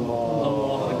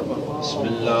 بسم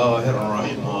الله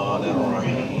الرحمن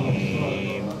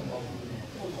الرحيم.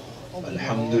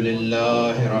 الحمد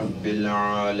لله رب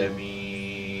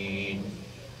العالمين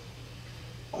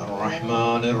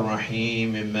الرحمن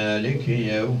الرحيم مالك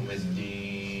يوم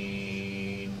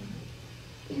الدين.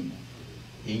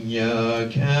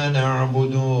 إياك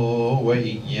نعبد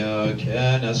وإياك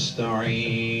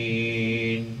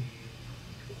نستعين.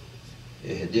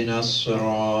 اهدنا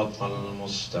الصراط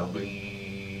المستقيم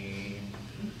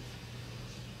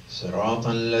صراط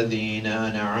الذين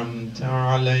أنعمت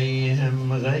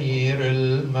عليهم غير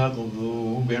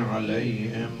المغضوب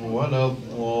عليهم ولا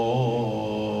الضالين.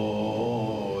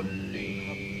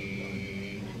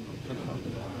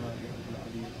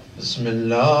 بسم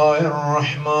الله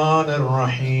الرحمن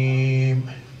الرحيم.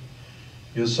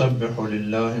 يسبح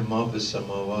لله ما في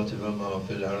السماوات وما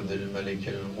في الأرض الملك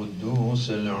القدوس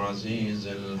العزيز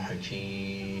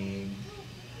الحكيم.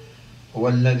 هو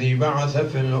الذي بعث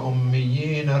في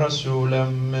الأميين رسولا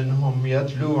منهم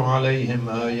يتلو عليهم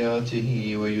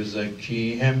آياته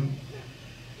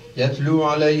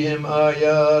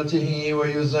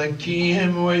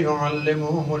ويزكيهم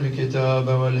ويعلمهم الكتاب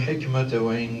والحكمة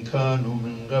وإن كانوا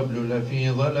من قبل لفي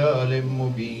ضلال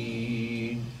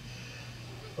مبين.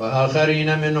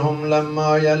 وآخرين منهم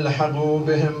لما يلحقوا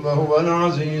بهم وهو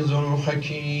العزيز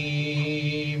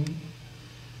الحكيم.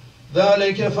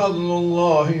 ذلك فضل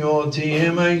الله يؤتيه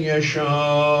من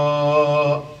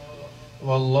يشاء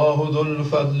والله ذو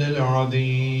الفضل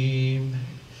العظيم.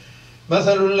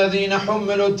 مثل الذين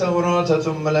حملوا التوراة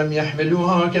ثم لم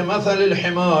يحملوها كمثل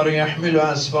الحمار يحمل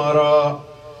أسفارا.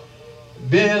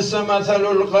 بئس مثل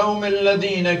القوم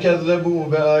الذين كذبوا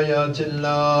بآيات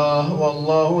الله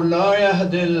والله لا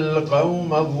يهدي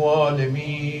القوم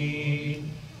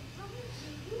الظالمين.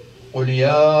 قل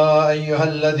يا أيها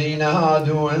الذين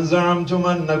هادوا إن زعمتم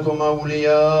أنكم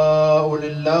أولياء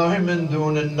لله من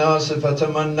دون الناس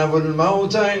فتمنوا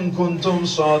الموت إن كنتم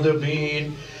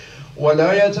صادقين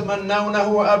ولا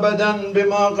يتمنونه أبدا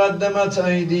بما قدمت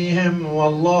أيديهم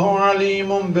والله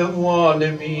عليم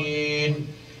بالظالمين.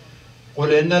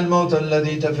 قل إن الموت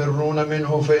الذي تفرون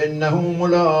منه فإنه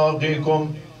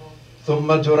ملاقيكم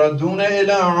ثم تردون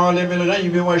إلى عالم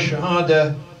الغيب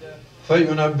والشهادة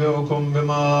فينبئكم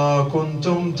بما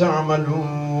كنتم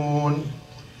تعملون.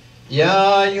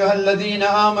 يا أيها الذين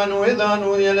آمنوا إذا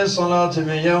نودي للصلاة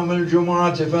من يوم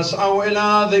الجمعة فاسعوا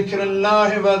إلى ذكر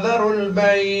الله وذروا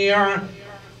البيع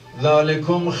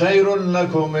ذلكم خير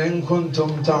لكم إن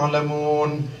كنتم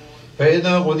تعلمون.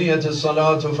 فإذا قضيت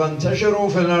الصلاة فانتشروا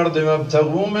في الأرض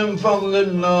وابتغوا من فضل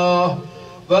الله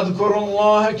واذكروا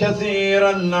الله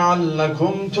كثيرا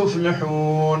لعلكم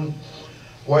تفلحون.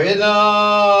 وإذا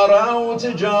رأوا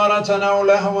تجارة أو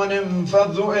لهوا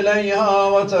انفضوا إليها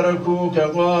وتركوك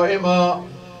قائما.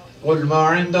 قل ما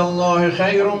عند الله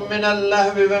خير من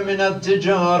اللهو ومن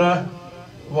التجارة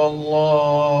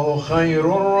والله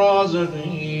خير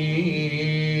الرازقين.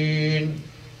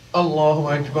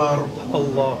 الله أكبر.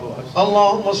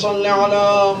 اللهم صل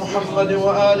على محمد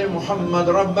وآل محمد.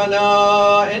 ربنا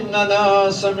إننا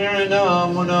سمعنا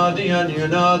مناديا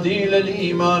ينادي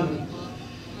للإيمان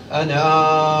أن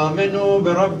آمنوا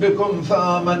بربكم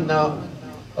فآمنا.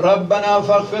 ربنا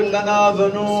فاغفر لنا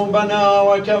ذنوبنا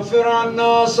وكفر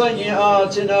عنا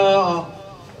سيئاتنا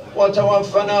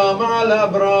وتوفنا مع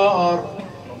الأبرار.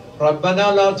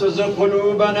 ربنا لا تزغ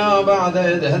قلوبنا بعد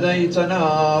إذ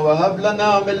هديتنا وهب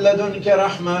لنا من لدنك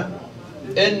رحمة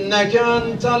إنك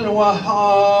أنت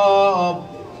الوهاب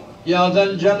يا ذا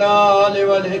الجلال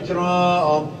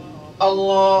والإكرام.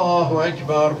 الله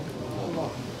أكبر.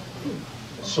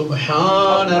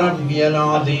 سبحان ربي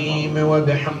العظيم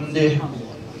وبحمده.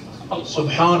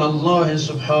 سبحان الله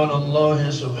سبحان الله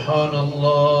سبحان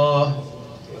الله.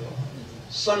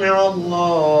 سمع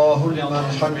الله لمن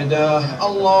حمده.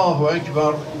 الله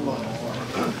أكبر.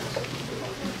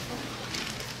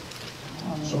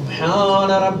 سبحان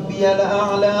ربي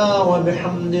الأعلى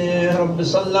وبحمده. رب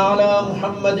صل على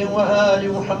محمد وآل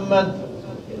محمد.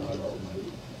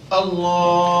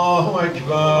 الله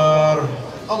أكبر.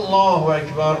 الله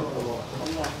أكبر.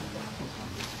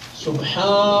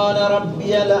 سبحان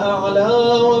ربي الأعلى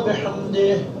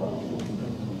وبحمده.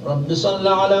 رب صل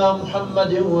على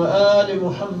محمد وآل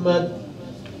محمد.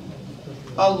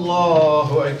 الله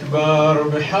أكبر.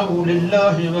 بحول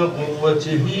الله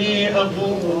وقوته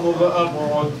أقوم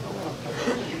وأقعد.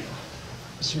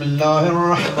 بسم الله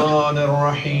الرحمن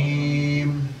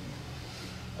الرحيم.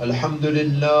 الحمد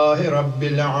لله رب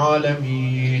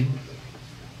العالمين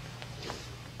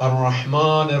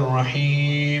الرحمن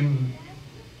الرحيم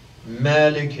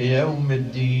مالك يوم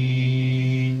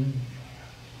الدين.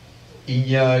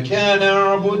 إياك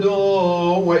نعبد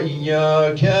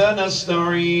وإياك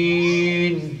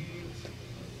نستعين.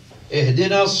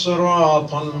 اهدنا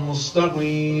الصراط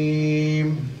المستقيم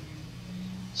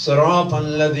صراط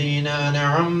الذين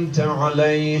أنعمت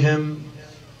عليهم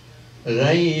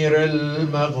غير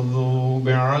المغضوب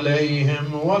عليهم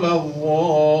ولا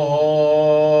الضالين.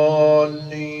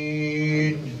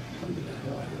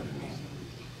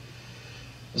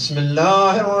 بسم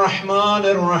الله الرحمن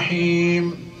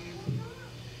الرحيم.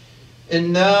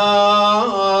 إنا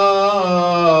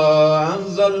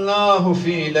أنزلناه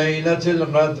في ليلة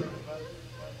القدر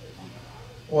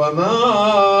وما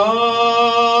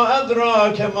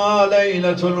أدراك ما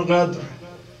ليلة القدر.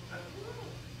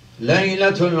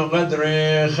 ليلة القدر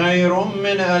خير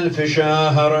من 1000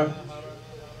 شهر.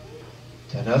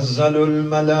 تنزل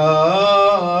الملائكة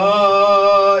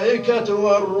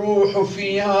والروح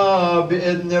فيها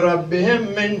بإذن ربهم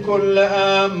من كل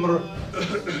أمر.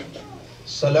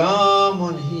 سلام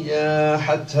هي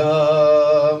حتى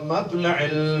مطلع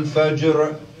الفجر.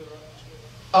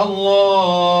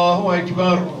 الله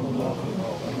أكبر.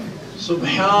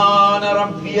 سبحان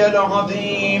ربي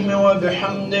العظيم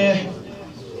وبحمده.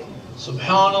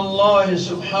 سبحان الله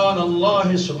سبحان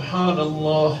الله سبحان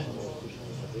الله.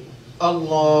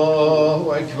 الله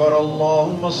أكبر.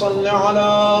 اللهم صل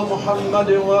على محمد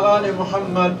وآل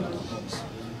محمد.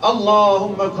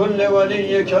 اللهم كن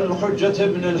لوليك الحجة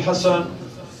ابن الحسن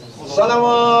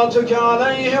صلواتك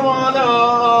عليه وعلى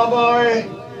آبائه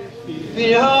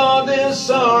في هذه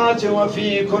الساعة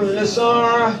وفي كل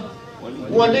ساعة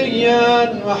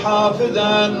وليا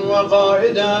وحافظا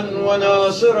وقائدا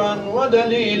وناصرا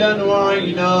ودليلا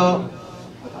وعينا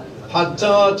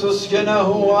حتى تسكنه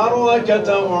أرضك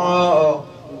توعا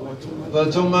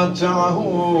وتمتعه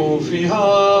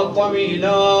فيها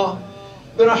طويلا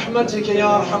برحمتك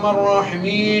يا أرحم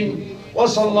الراحمين.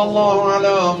 وصلى الله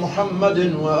على محمد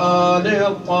وآله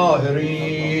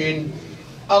الطاهرين.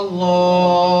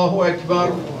 الله أكبر.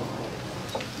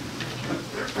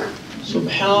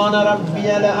 سبحان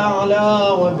ربي الأعلى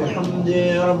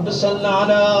وبحمده. رب صل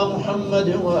على محمد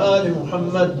وآل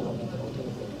محمد.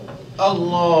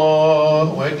 الله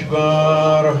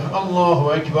أكبر. الله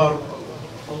أكبر.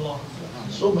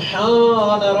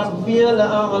 سبحان ربي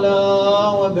الأعلى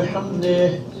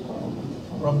وبحمده.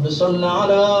 رب صل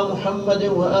على محمد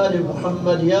وآل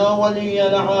محمد. يا ولي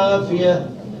العافية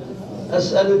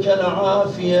أسألك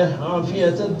العافية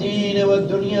عافية الدين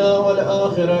والدنيا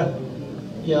والآخرة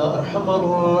يا أرحم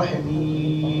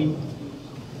الراحمين.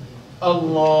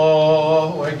 الله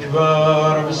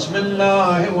أكبر. بسم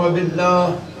الله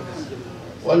وبالله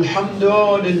والحمد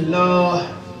لله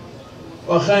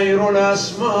وخير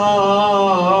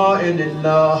الأسماء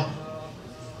لله.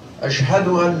 أشهد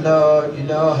أن لا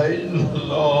إله إلا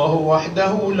الله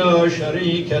وحده لا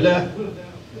شريك له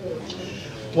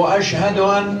وأشهد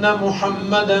أن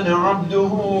محمدا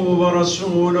عبده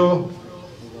ورسوله.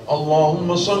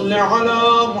 اللهم صل على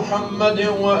محمد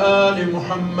وآل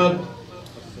محمد.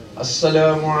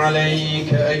 السلام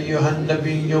عليك أيها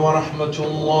النبي ورحمة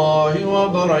الله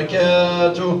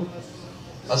وبركاته.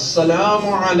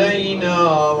 السلام علينا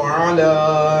وعلى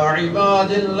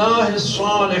عباد الله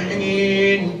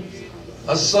الصالحين.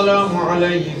 السلام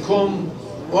عليكم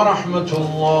ورحمة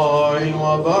الله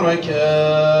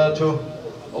وبركاته.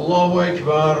 الله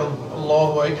أكبر.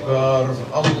 الله أكبر.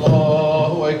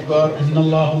 الله أكبر. إن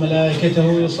الله وملائكته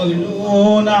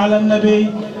يصلون على النبي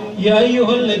يا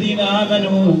أيها الذين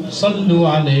آمنوا صلوا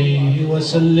عليه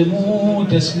وسلموا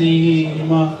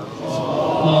تسليما.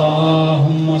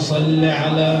 اللهم صل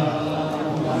على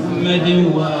محمد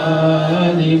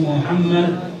وآل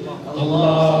محمد.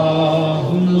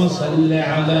 اللهم صل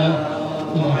على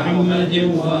محمد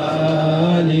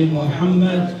وآل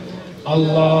محمد.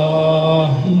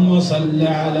 اللهم صل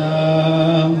على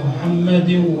محمد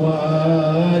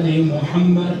وآل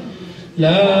محمد.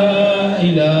 لا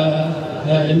إله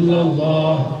إلا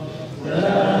الله.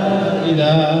 لا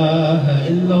إله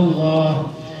إلا الله.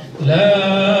 لا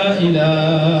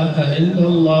إله إلا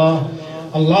الله.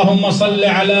 اللهم صل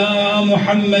على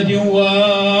محمد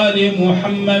وآل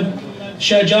محمد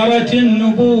شجرة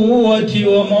النبوة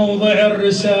وموضع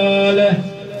الرسالة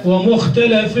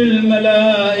ومختلف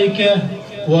الملائكة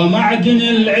ومعدن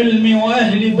العلم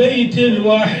وأهل بيت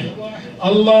الوحي.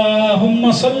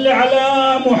 اللهم صل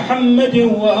على محمد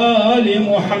وآل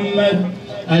محمد.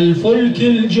 الفلك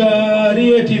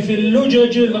الجارية في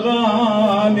اللجج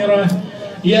الغامرة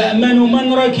يأمن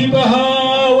من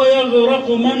ركبها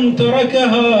ويغرق من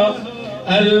تركها.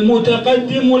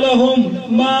 المتقدم لهم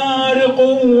مارق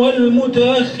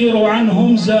والمتأخر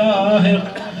عنهم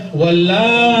زاهق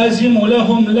واللازم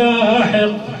لهم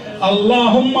لاحق.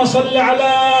 اللهم صل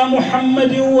على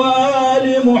محمد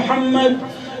وآل محمد.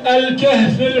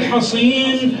 الكهف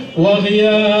الحصين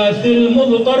وغياث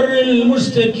المضطر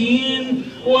المستكين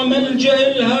وملجأ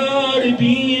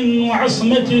الهاربين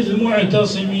وعصمة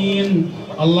المعتصمين.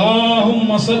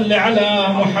 اللهم صل على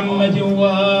محمد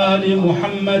وآل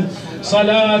محمد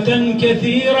صلاة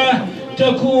كثيرة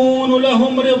تكون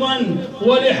لهم رضا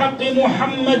ولحق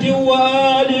محمد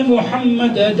وآل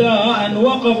محمد أداء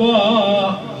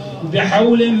وقضاء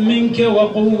بحول منك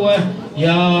وقوة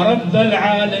يا رب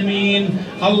العالمين.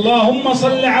 اللهم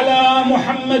صل على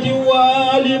محمد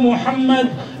وآل محمد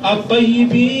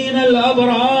الطيبين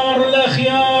الأبرار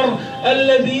الأخيار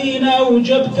الذين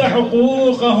أوجبت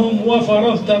حقوقهم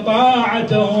وفرضت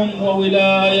طاعتهم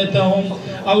وولايتهم.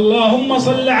 اللهم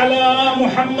صل على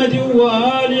محمد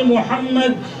وآل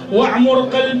محمد واعمر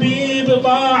قلبي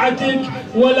بطاعتك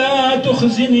ولا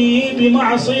تخزني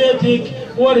بمعصيتك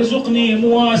وارزقني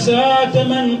مواساة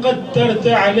من قدرت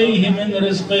عليه من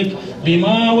رزقك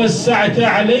بما وسعت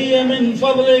علي من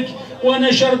فضلك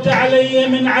ونشرت علي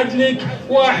من عدلك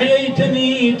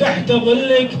وأحييتني تحت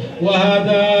ظلك.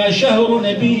 وهذا شهر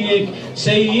نبيك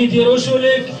سيد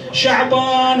رسلك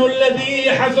شعبان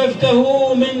الذي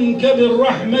حففته منك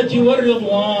بالرحمة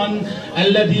والرضوان،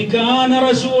 الذي كان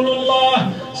رسول الله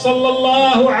صلى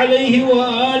الله عليه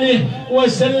وآله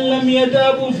وسلم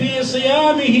يداب في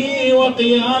صيامه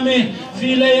وقيامه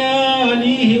في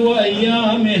لياليه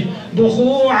وأيامه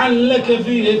بخوعا لك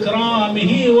في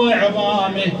إكرامه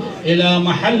وإعظامه إلى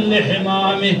محل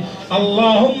حمامه.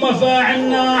 اللهم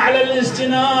فاعلنا على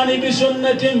الاستنان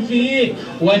بسنة فيه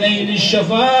ونيل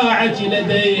الشفاعة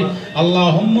لديه.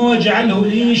 اللهم واجعله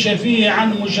لي شفيعا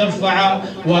مشفعا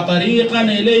وطريقا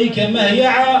إليك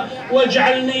مهيعا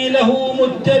واجعلني له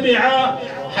متبعا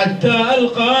حتى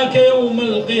ألقاك يوم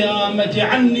القيامة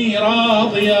عني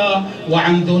راضيا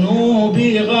وعن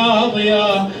ذنوبي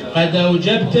غاضيا. قد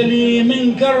أوجبت لي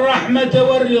منك الرحمة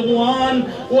والرضوان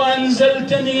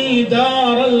وأنزلتني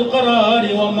دار القرار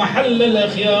ومحل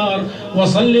الأخيار.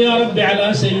 وصل يا رب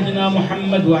على سيدنا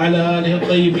محمد وعلى آله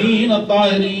الطيبين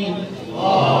الطاهرين.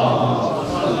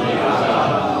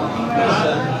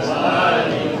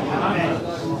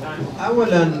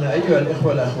 أولا أيها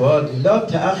الإخوة الأخوات لا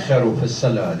تأخروا في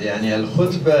الصلاة، يعني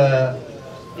الخطبة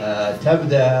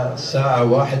تبدأ الساعة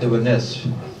 1:30.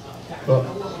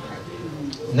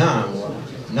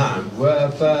 نعم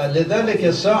فلذلك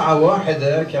الساعة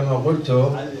 1 كما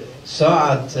قلت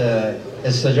ساعة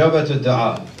استجابة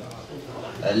الدعاء.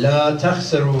 لا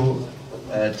تخسروا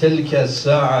تلك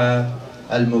الساعة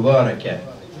المباركة،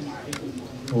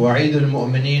 وعيد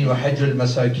المؤمنين وحج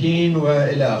المساكين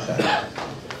وإلى آخره.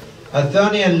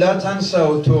 الثانيا لا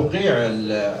تنسوا توقيع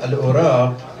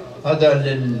الأوراق، هذا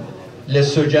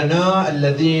للسجناء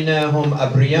الذين هم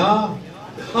أبرياء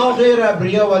أو غير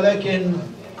أبرياء ولكن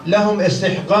لهم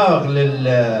استحقاق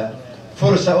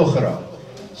للفرصة أخرى.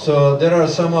 So there are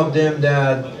some of them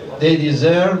that they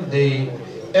deserve, they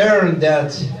earn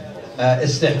that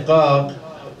استحقاق,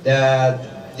 that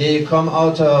they come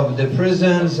out of the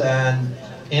prisons and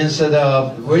instead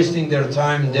of wasting their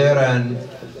time there and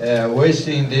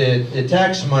wasting the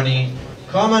tax money,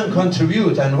 come and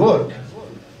contribute and work.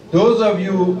 Those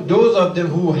of them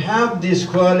who have these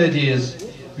qualities,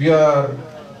 we are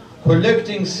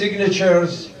collecting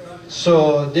signatures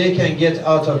so they can get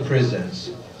out of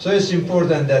prisons. So it's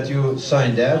important that you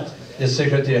sign that. The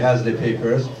secretary has the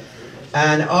papers.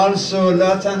 And also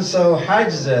لا تنسوا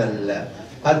حجز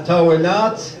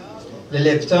الطاولات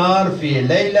للإفطار في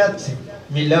ليلة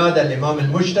ميلاد الإمام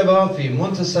المجتبى في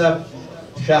منتصف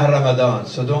شهر Ramadan.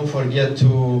 So don't forget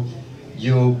to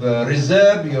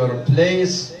reserve your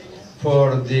place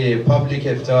for the public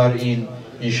iftar in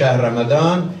شهر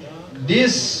Ramadan.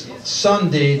 This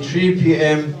Sunday 3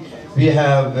 p.m. we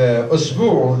have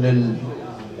أسبوع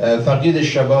للفقيد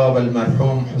الشباب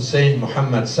المرحوم حسين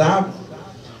محمد سعد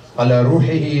على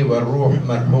روحه والروح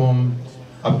مرحوم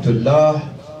عبد الله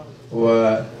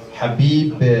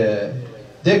وحبيب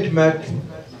دكمك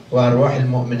وأرواح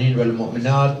المؤمنين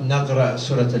والمؤمنات. نقرأ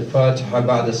سورة الفاتحة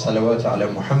بعد الصلوات على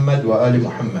محمد وآل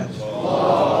محمد.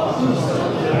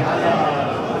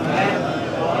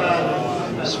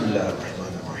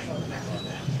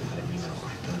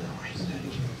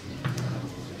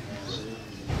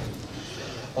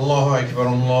 الله أكبر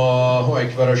الله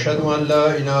أكبر أشهد أن لا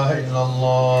إله إلا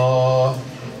الله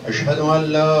أشهد أن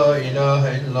لا إله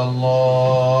إلا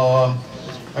الله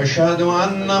أشهد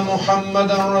أن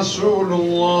محمدا رسول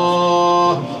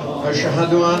الله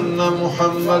أشهد أن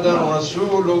محمدا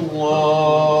رسول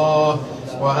الله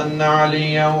وأن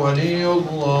عليا ولي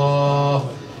الله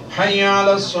حي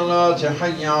على الصلاة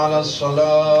حي على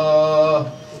الصلاة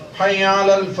حي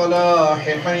على الفلاح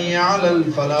حي على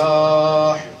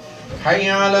الفلاح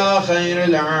حي على خير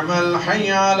العمل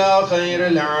حي على خير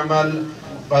العمل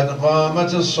قد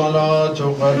قامت الصلاة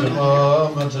قد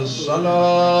قامت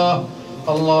الصلاة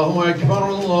الله أكبر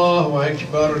الله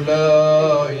أكبر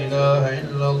لا إله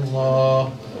إلا الله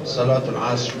صلاة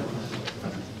العصر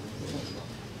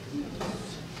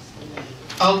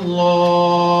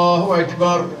الله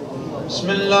أكبر بسم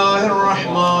الله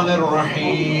الرحمن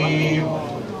الرحيم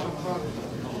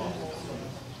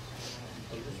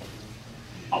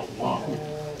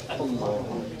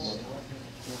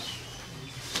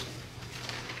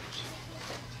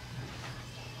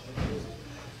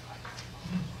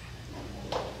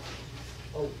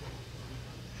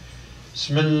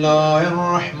بسم الله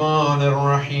الرحمن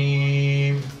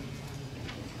الرحيم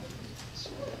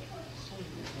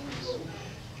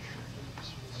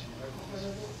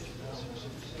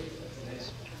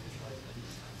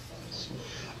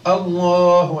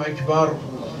الله أكبر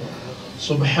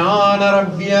سبحان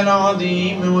ربي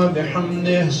العظيم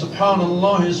وبحمده سبحان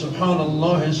الله سبحان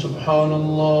الله سبحان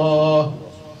الله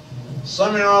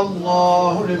سمع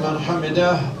الله لمن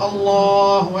حمده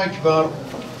الله أكبر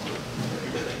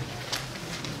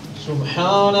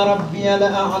سبحان ربي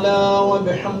الأعلى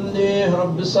وبحمده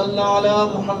رب صل على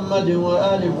محمد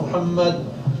وآل محمد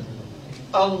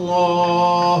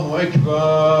الله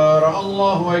أكبر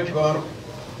الله أكبر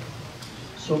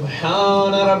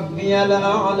سبحان ربي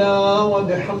الأعلى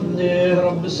وبحمده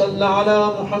رب صل على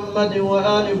محمد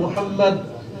وآل محمد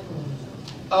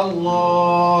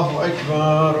الله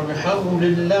أكبر بحول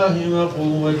الله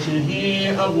وقوته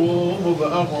أقوم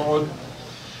وأقعد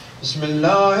بسم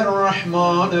الله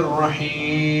الرحمن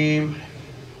الرحيم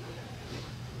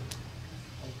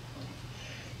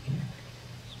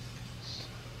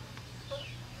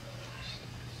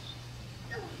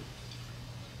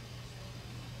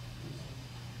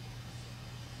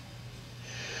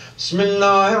بسم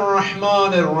الله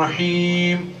الرحمن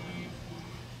الرحيم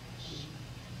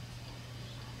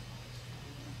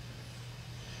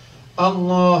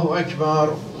الله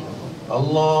أكبر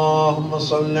اللهم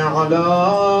صل على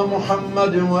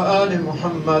محمد وآل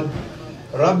محمد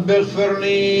رب اغفر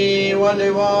لي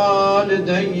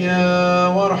ولوالدي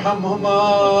وارحمهما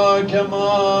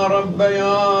كما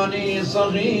ربياني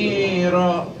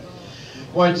صغيرا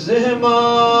واجزهما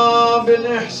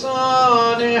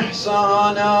بالإحسان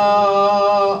إحسانا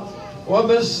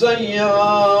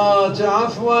وبالسيئات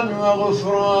عفوا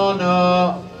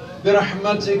وغفرانا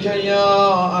برحمتك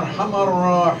يا أرحم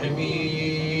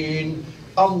الراحمين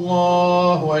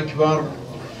الله أكبر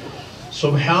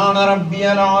سبحان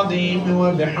ربي العظيم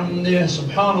وبحمده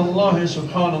سبحان الله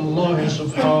سبحان الله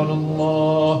سبحان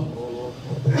الله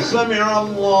سمع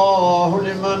الله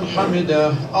لمن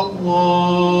حمده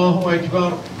الله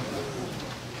أكبر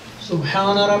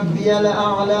سبحان ربي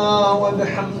الأعلى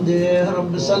وبحمده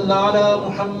رب صل على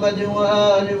محمد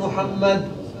وآل محمد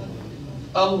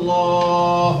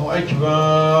الله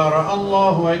أكبر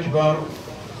الله أكبر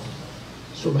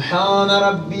سبحان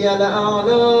ربي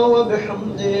الأعلى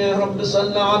وبحمده رب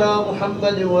صل على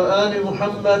محمد وآل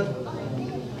محمد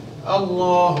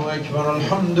الله أكبر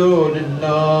الحمد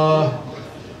لله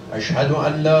أشهد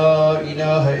أن لا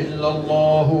إله إلا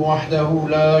الله وحده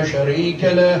لا شريك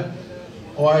له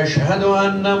وأشهد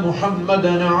أن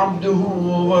محمدا عبده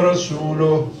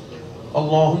ورسوله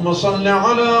اللهم صل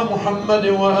على محمد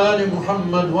وآل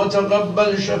محمد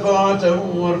وتقبل شفاعته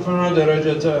وارفع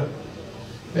درجته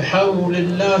بحول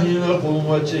الله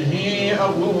وقوته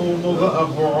أقوم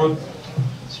وأقعد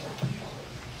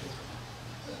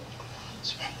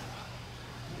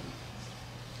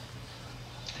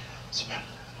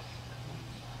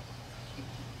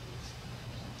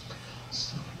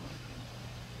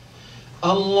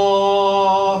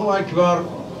الله أكبر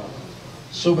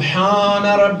سبحان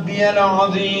ربي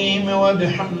العظيم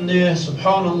وبحمده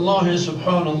سبحان الله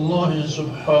سبحان الله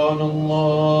سبحان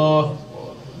الله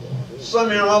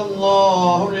سمع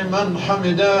الله لمن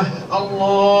حمده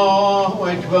الله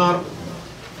أكبر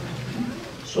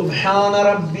سبحان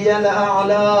ربي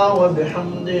الأعلى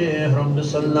وبحمده رب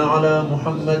صل على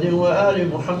محمد وآل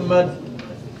محمد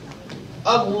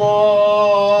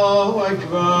الله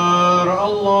أكبر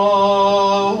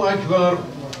الله أكبر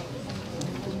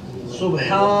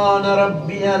سبحان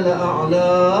ربي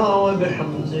الأعلى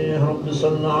وبحمده وبحمده رب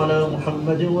صل على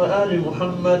محمد وآل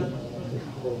محمد.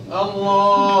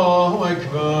 الله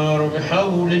أكبر.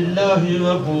 بحول الله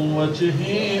وقوته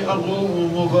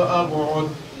أقوم وأقعد.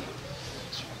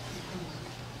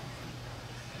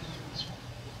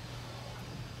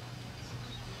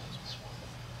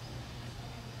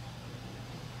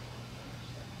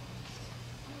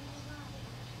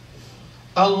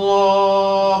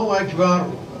 الله أكبر.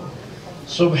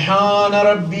 سبحان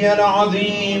ربي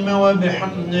العظيم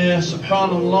وبحمده. سبحان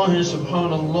الله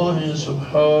سبحان الله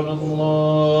سبحان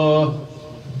الله.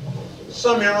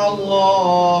 سمع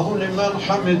الله لمن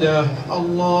حمده.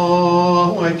 الله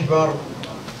أكبر.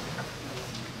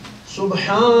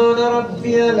 سبحان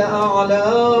ربي الأعلى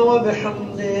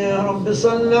وبحمده رب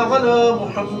صل على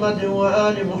محمد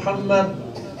وآل محمد.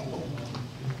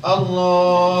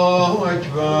 الله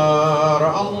أكبر.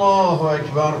 الله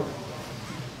أكبر.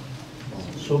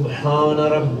 سبحان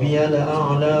ربي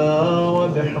الأعلى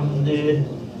وبحمده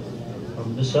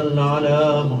رب صل على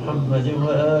محمد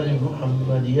وآل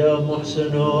محمد. يا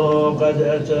محسن قد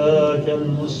أتاك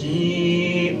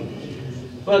المسيء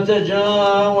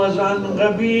فتجاوز عن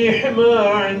قبيح ما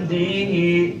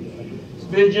عندي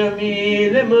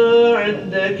بجميل ما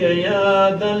عندك يا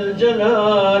ذا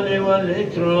الجلال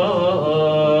والإكرام.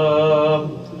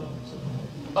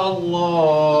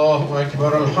 الله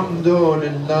أكبر. الحمد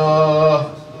لله.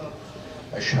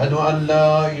 أشهد أن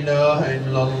لا إله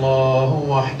إلا الله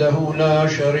وحده لا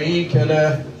شريك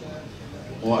له،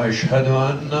 وأشهد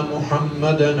أن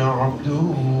محمدا عبده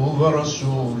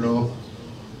ورسوله.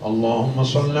 اللهم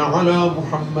صل على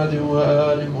محمد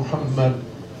وآل محمد.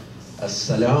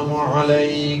 السلام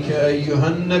عليك أيها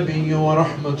النبي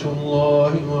ورحمة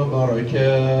الله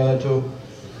وبركاته.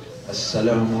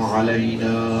 السلام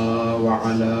علينا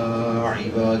وعلى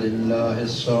عباد الله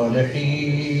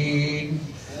الصالحين.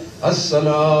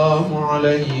 السلام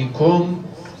عليكم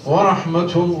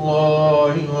ورحمة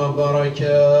الله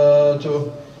وبركاته.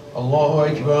 الله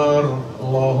أكبر.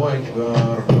 الله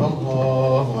أكبر.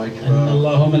 الله أكبر. إن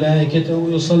الله وملائكته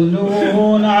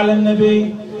يصلون على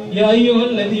النبي يا أيها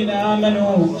الذين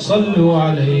آمنوا صلوا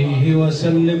عليه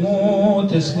وسلموا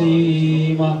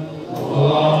تسليما.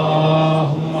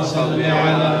 اللهم صل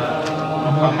على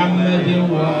محمد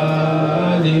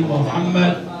وآل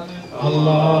محمد.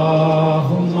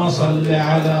 اللهم صل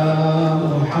على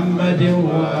محمد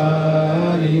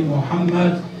وآل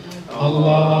محمد.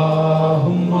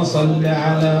 اللهم صل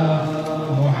على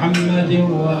محمد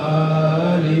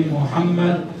وآل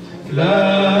محمد.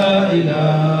 لا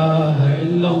إله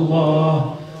إلا الله.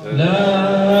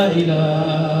 لا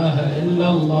إله إلا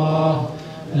الله.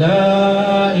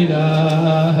 لا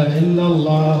إله إلا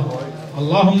الله.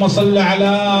 اللهم صل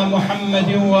على محمد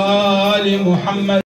وآل محمد.